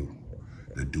continue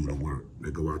to do the work.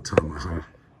 They go out Tamaha.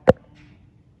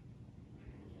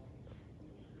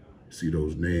 See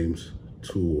those names?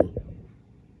 Tour.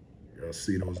 Y'all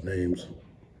see those names?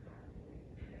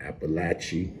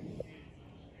 Appalachia.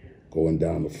 Going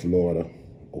down to Florida.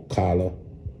 Ocala.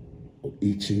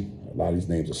 Oichi. A lot of these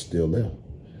names are still there.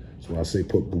 So when I say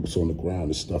put boots on the ground,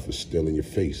 this stuff is still in your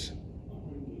face.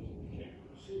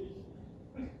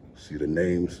 See the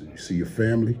names? You see your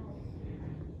family?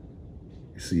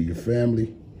 You see your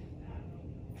family?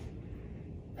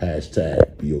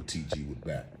 Hashtag BOTG with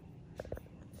back.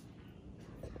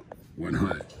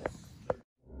 100.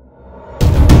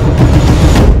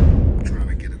 Trying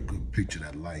to get a good picture of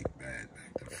that light back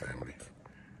to the family.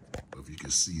 But if you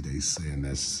can see, they saying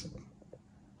that's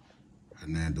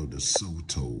Hernando de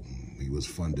Soto. He was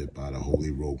funded by the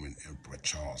Holy Roman Emperor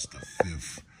Charles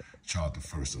V, Charles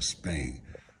I of Spain.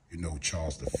 You know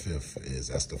Charles V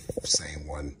that's the same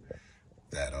one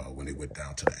that when they went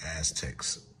down to the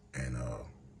Aztecs and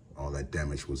all that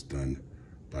damage was done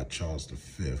by Charles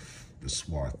V, the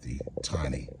swarthy,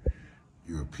 tiny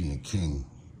European king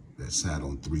that sat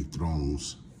on 3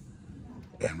 thrones.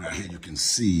 And right here you can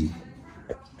see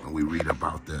when we read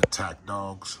about the attack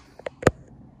dogs.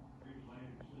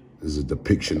 This is a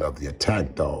depiction of the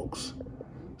attack dogs.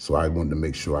 So I wanted to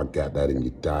make sure I got that in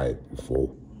your diet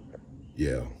before.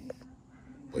 Yeah.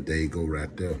 But there you go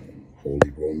right there.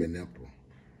 Holy Roman Emperor.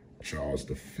 Charles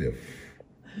V.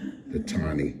 The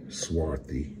tiny,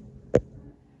 swarthy.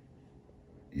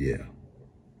 Yeah.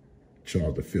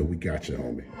 Charles V, we got you,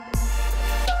 homie.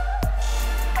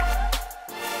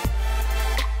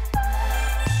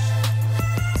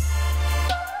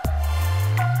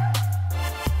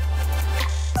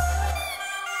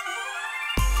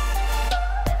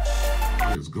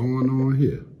 What's going on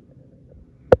here?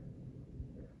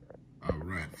 All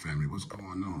right, family, what's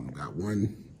going on? Got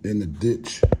one in the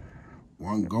ditch,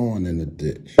 one going in the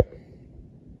ditch.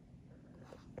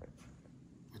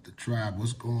 With the tribe,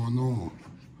 what's going on?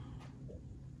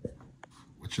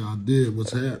 What y'all did,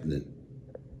 what's happening?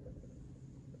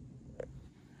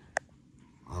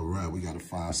 All right, we got to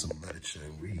find some literature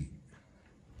and read.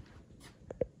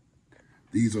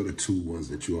 These are the two ones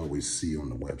that you always see on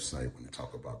the website when they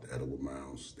talk about the Etowah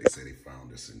Mounds. They say they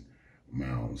found this in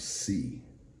Mound C.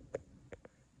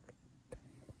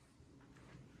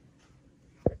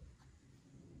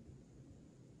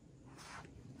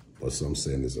 But some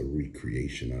saying it's a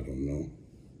recreation, I don't know.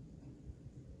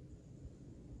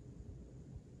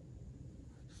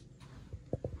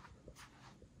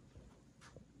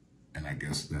 And I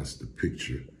guess that's the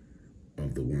picture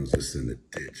of the ones that's in the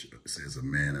ditch. It says a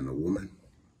man and a woman.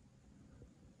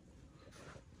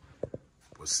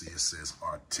 But see, it says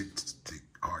artistic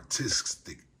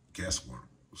guesswork.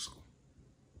 So,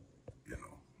 you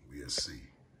know, we'll see.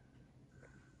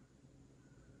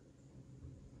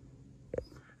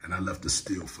 And I left a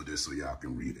still for this so y'all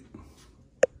can read it.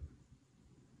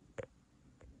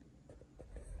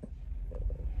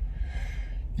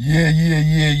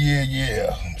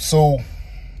 Yeah. So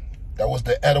that was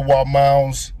the Etowah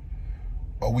Mounds.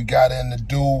 What we got in to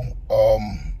do.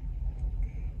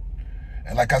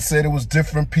 And like I said, it was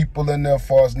different people in there as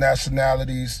far as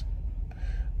nationalities.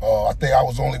 I think I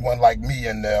was the only one like me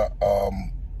in there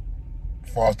as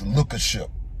far as the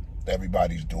lookership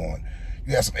everybody's doing.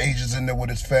 You had some Asians in there with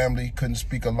his family, couldn't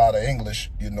speak a lot of English,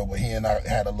 you know, but he and I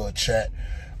had a little chat.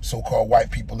 So-called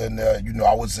white people in there, you know,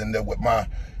 I was in there with my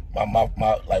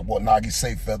like what Nagi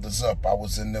say, feathers up. I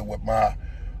was in there with my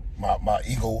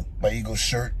eagle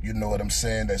shirt, you know what I'm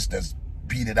saying, that's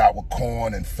beaded out with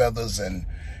corn and feathers and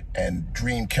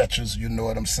dream catchers, you know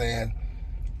what I'm saying?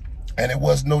 And it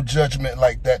was no judgment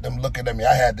like that, them looking at me.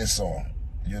 I had this on,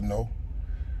 you know,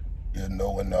 and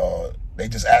they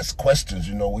just asked questions,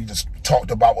 you know. We just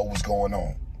talked about what was going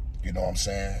on, you know what I'm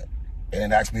saying? And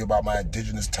then asked me about my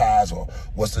indigenous ties or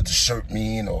what's the shirt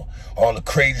mean or all the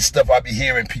crazy stuff I be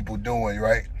hearing people doing,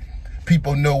 right?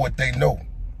 People know what they know.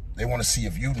 They want to see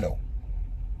if you know.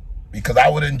 Because I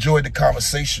would enjoy the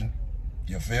conversation,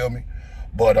 you feel me?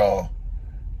 But,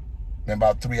 been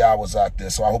about 3 hours out there,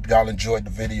 so I hope y'all enjoyed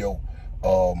the video,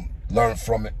 learn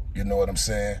from it, you know what I'm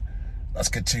saying? Let's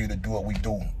continue to do what we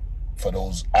do for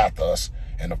those after us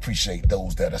and appreciate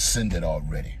those that ascended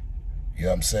already. You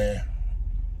know what I'm saying?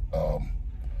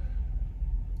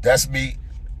 That's me.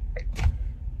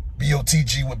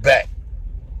 BOTG with back.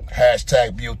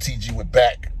 Hashtag BOTG with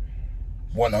back.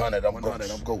 100,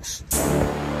 I'm Ghost.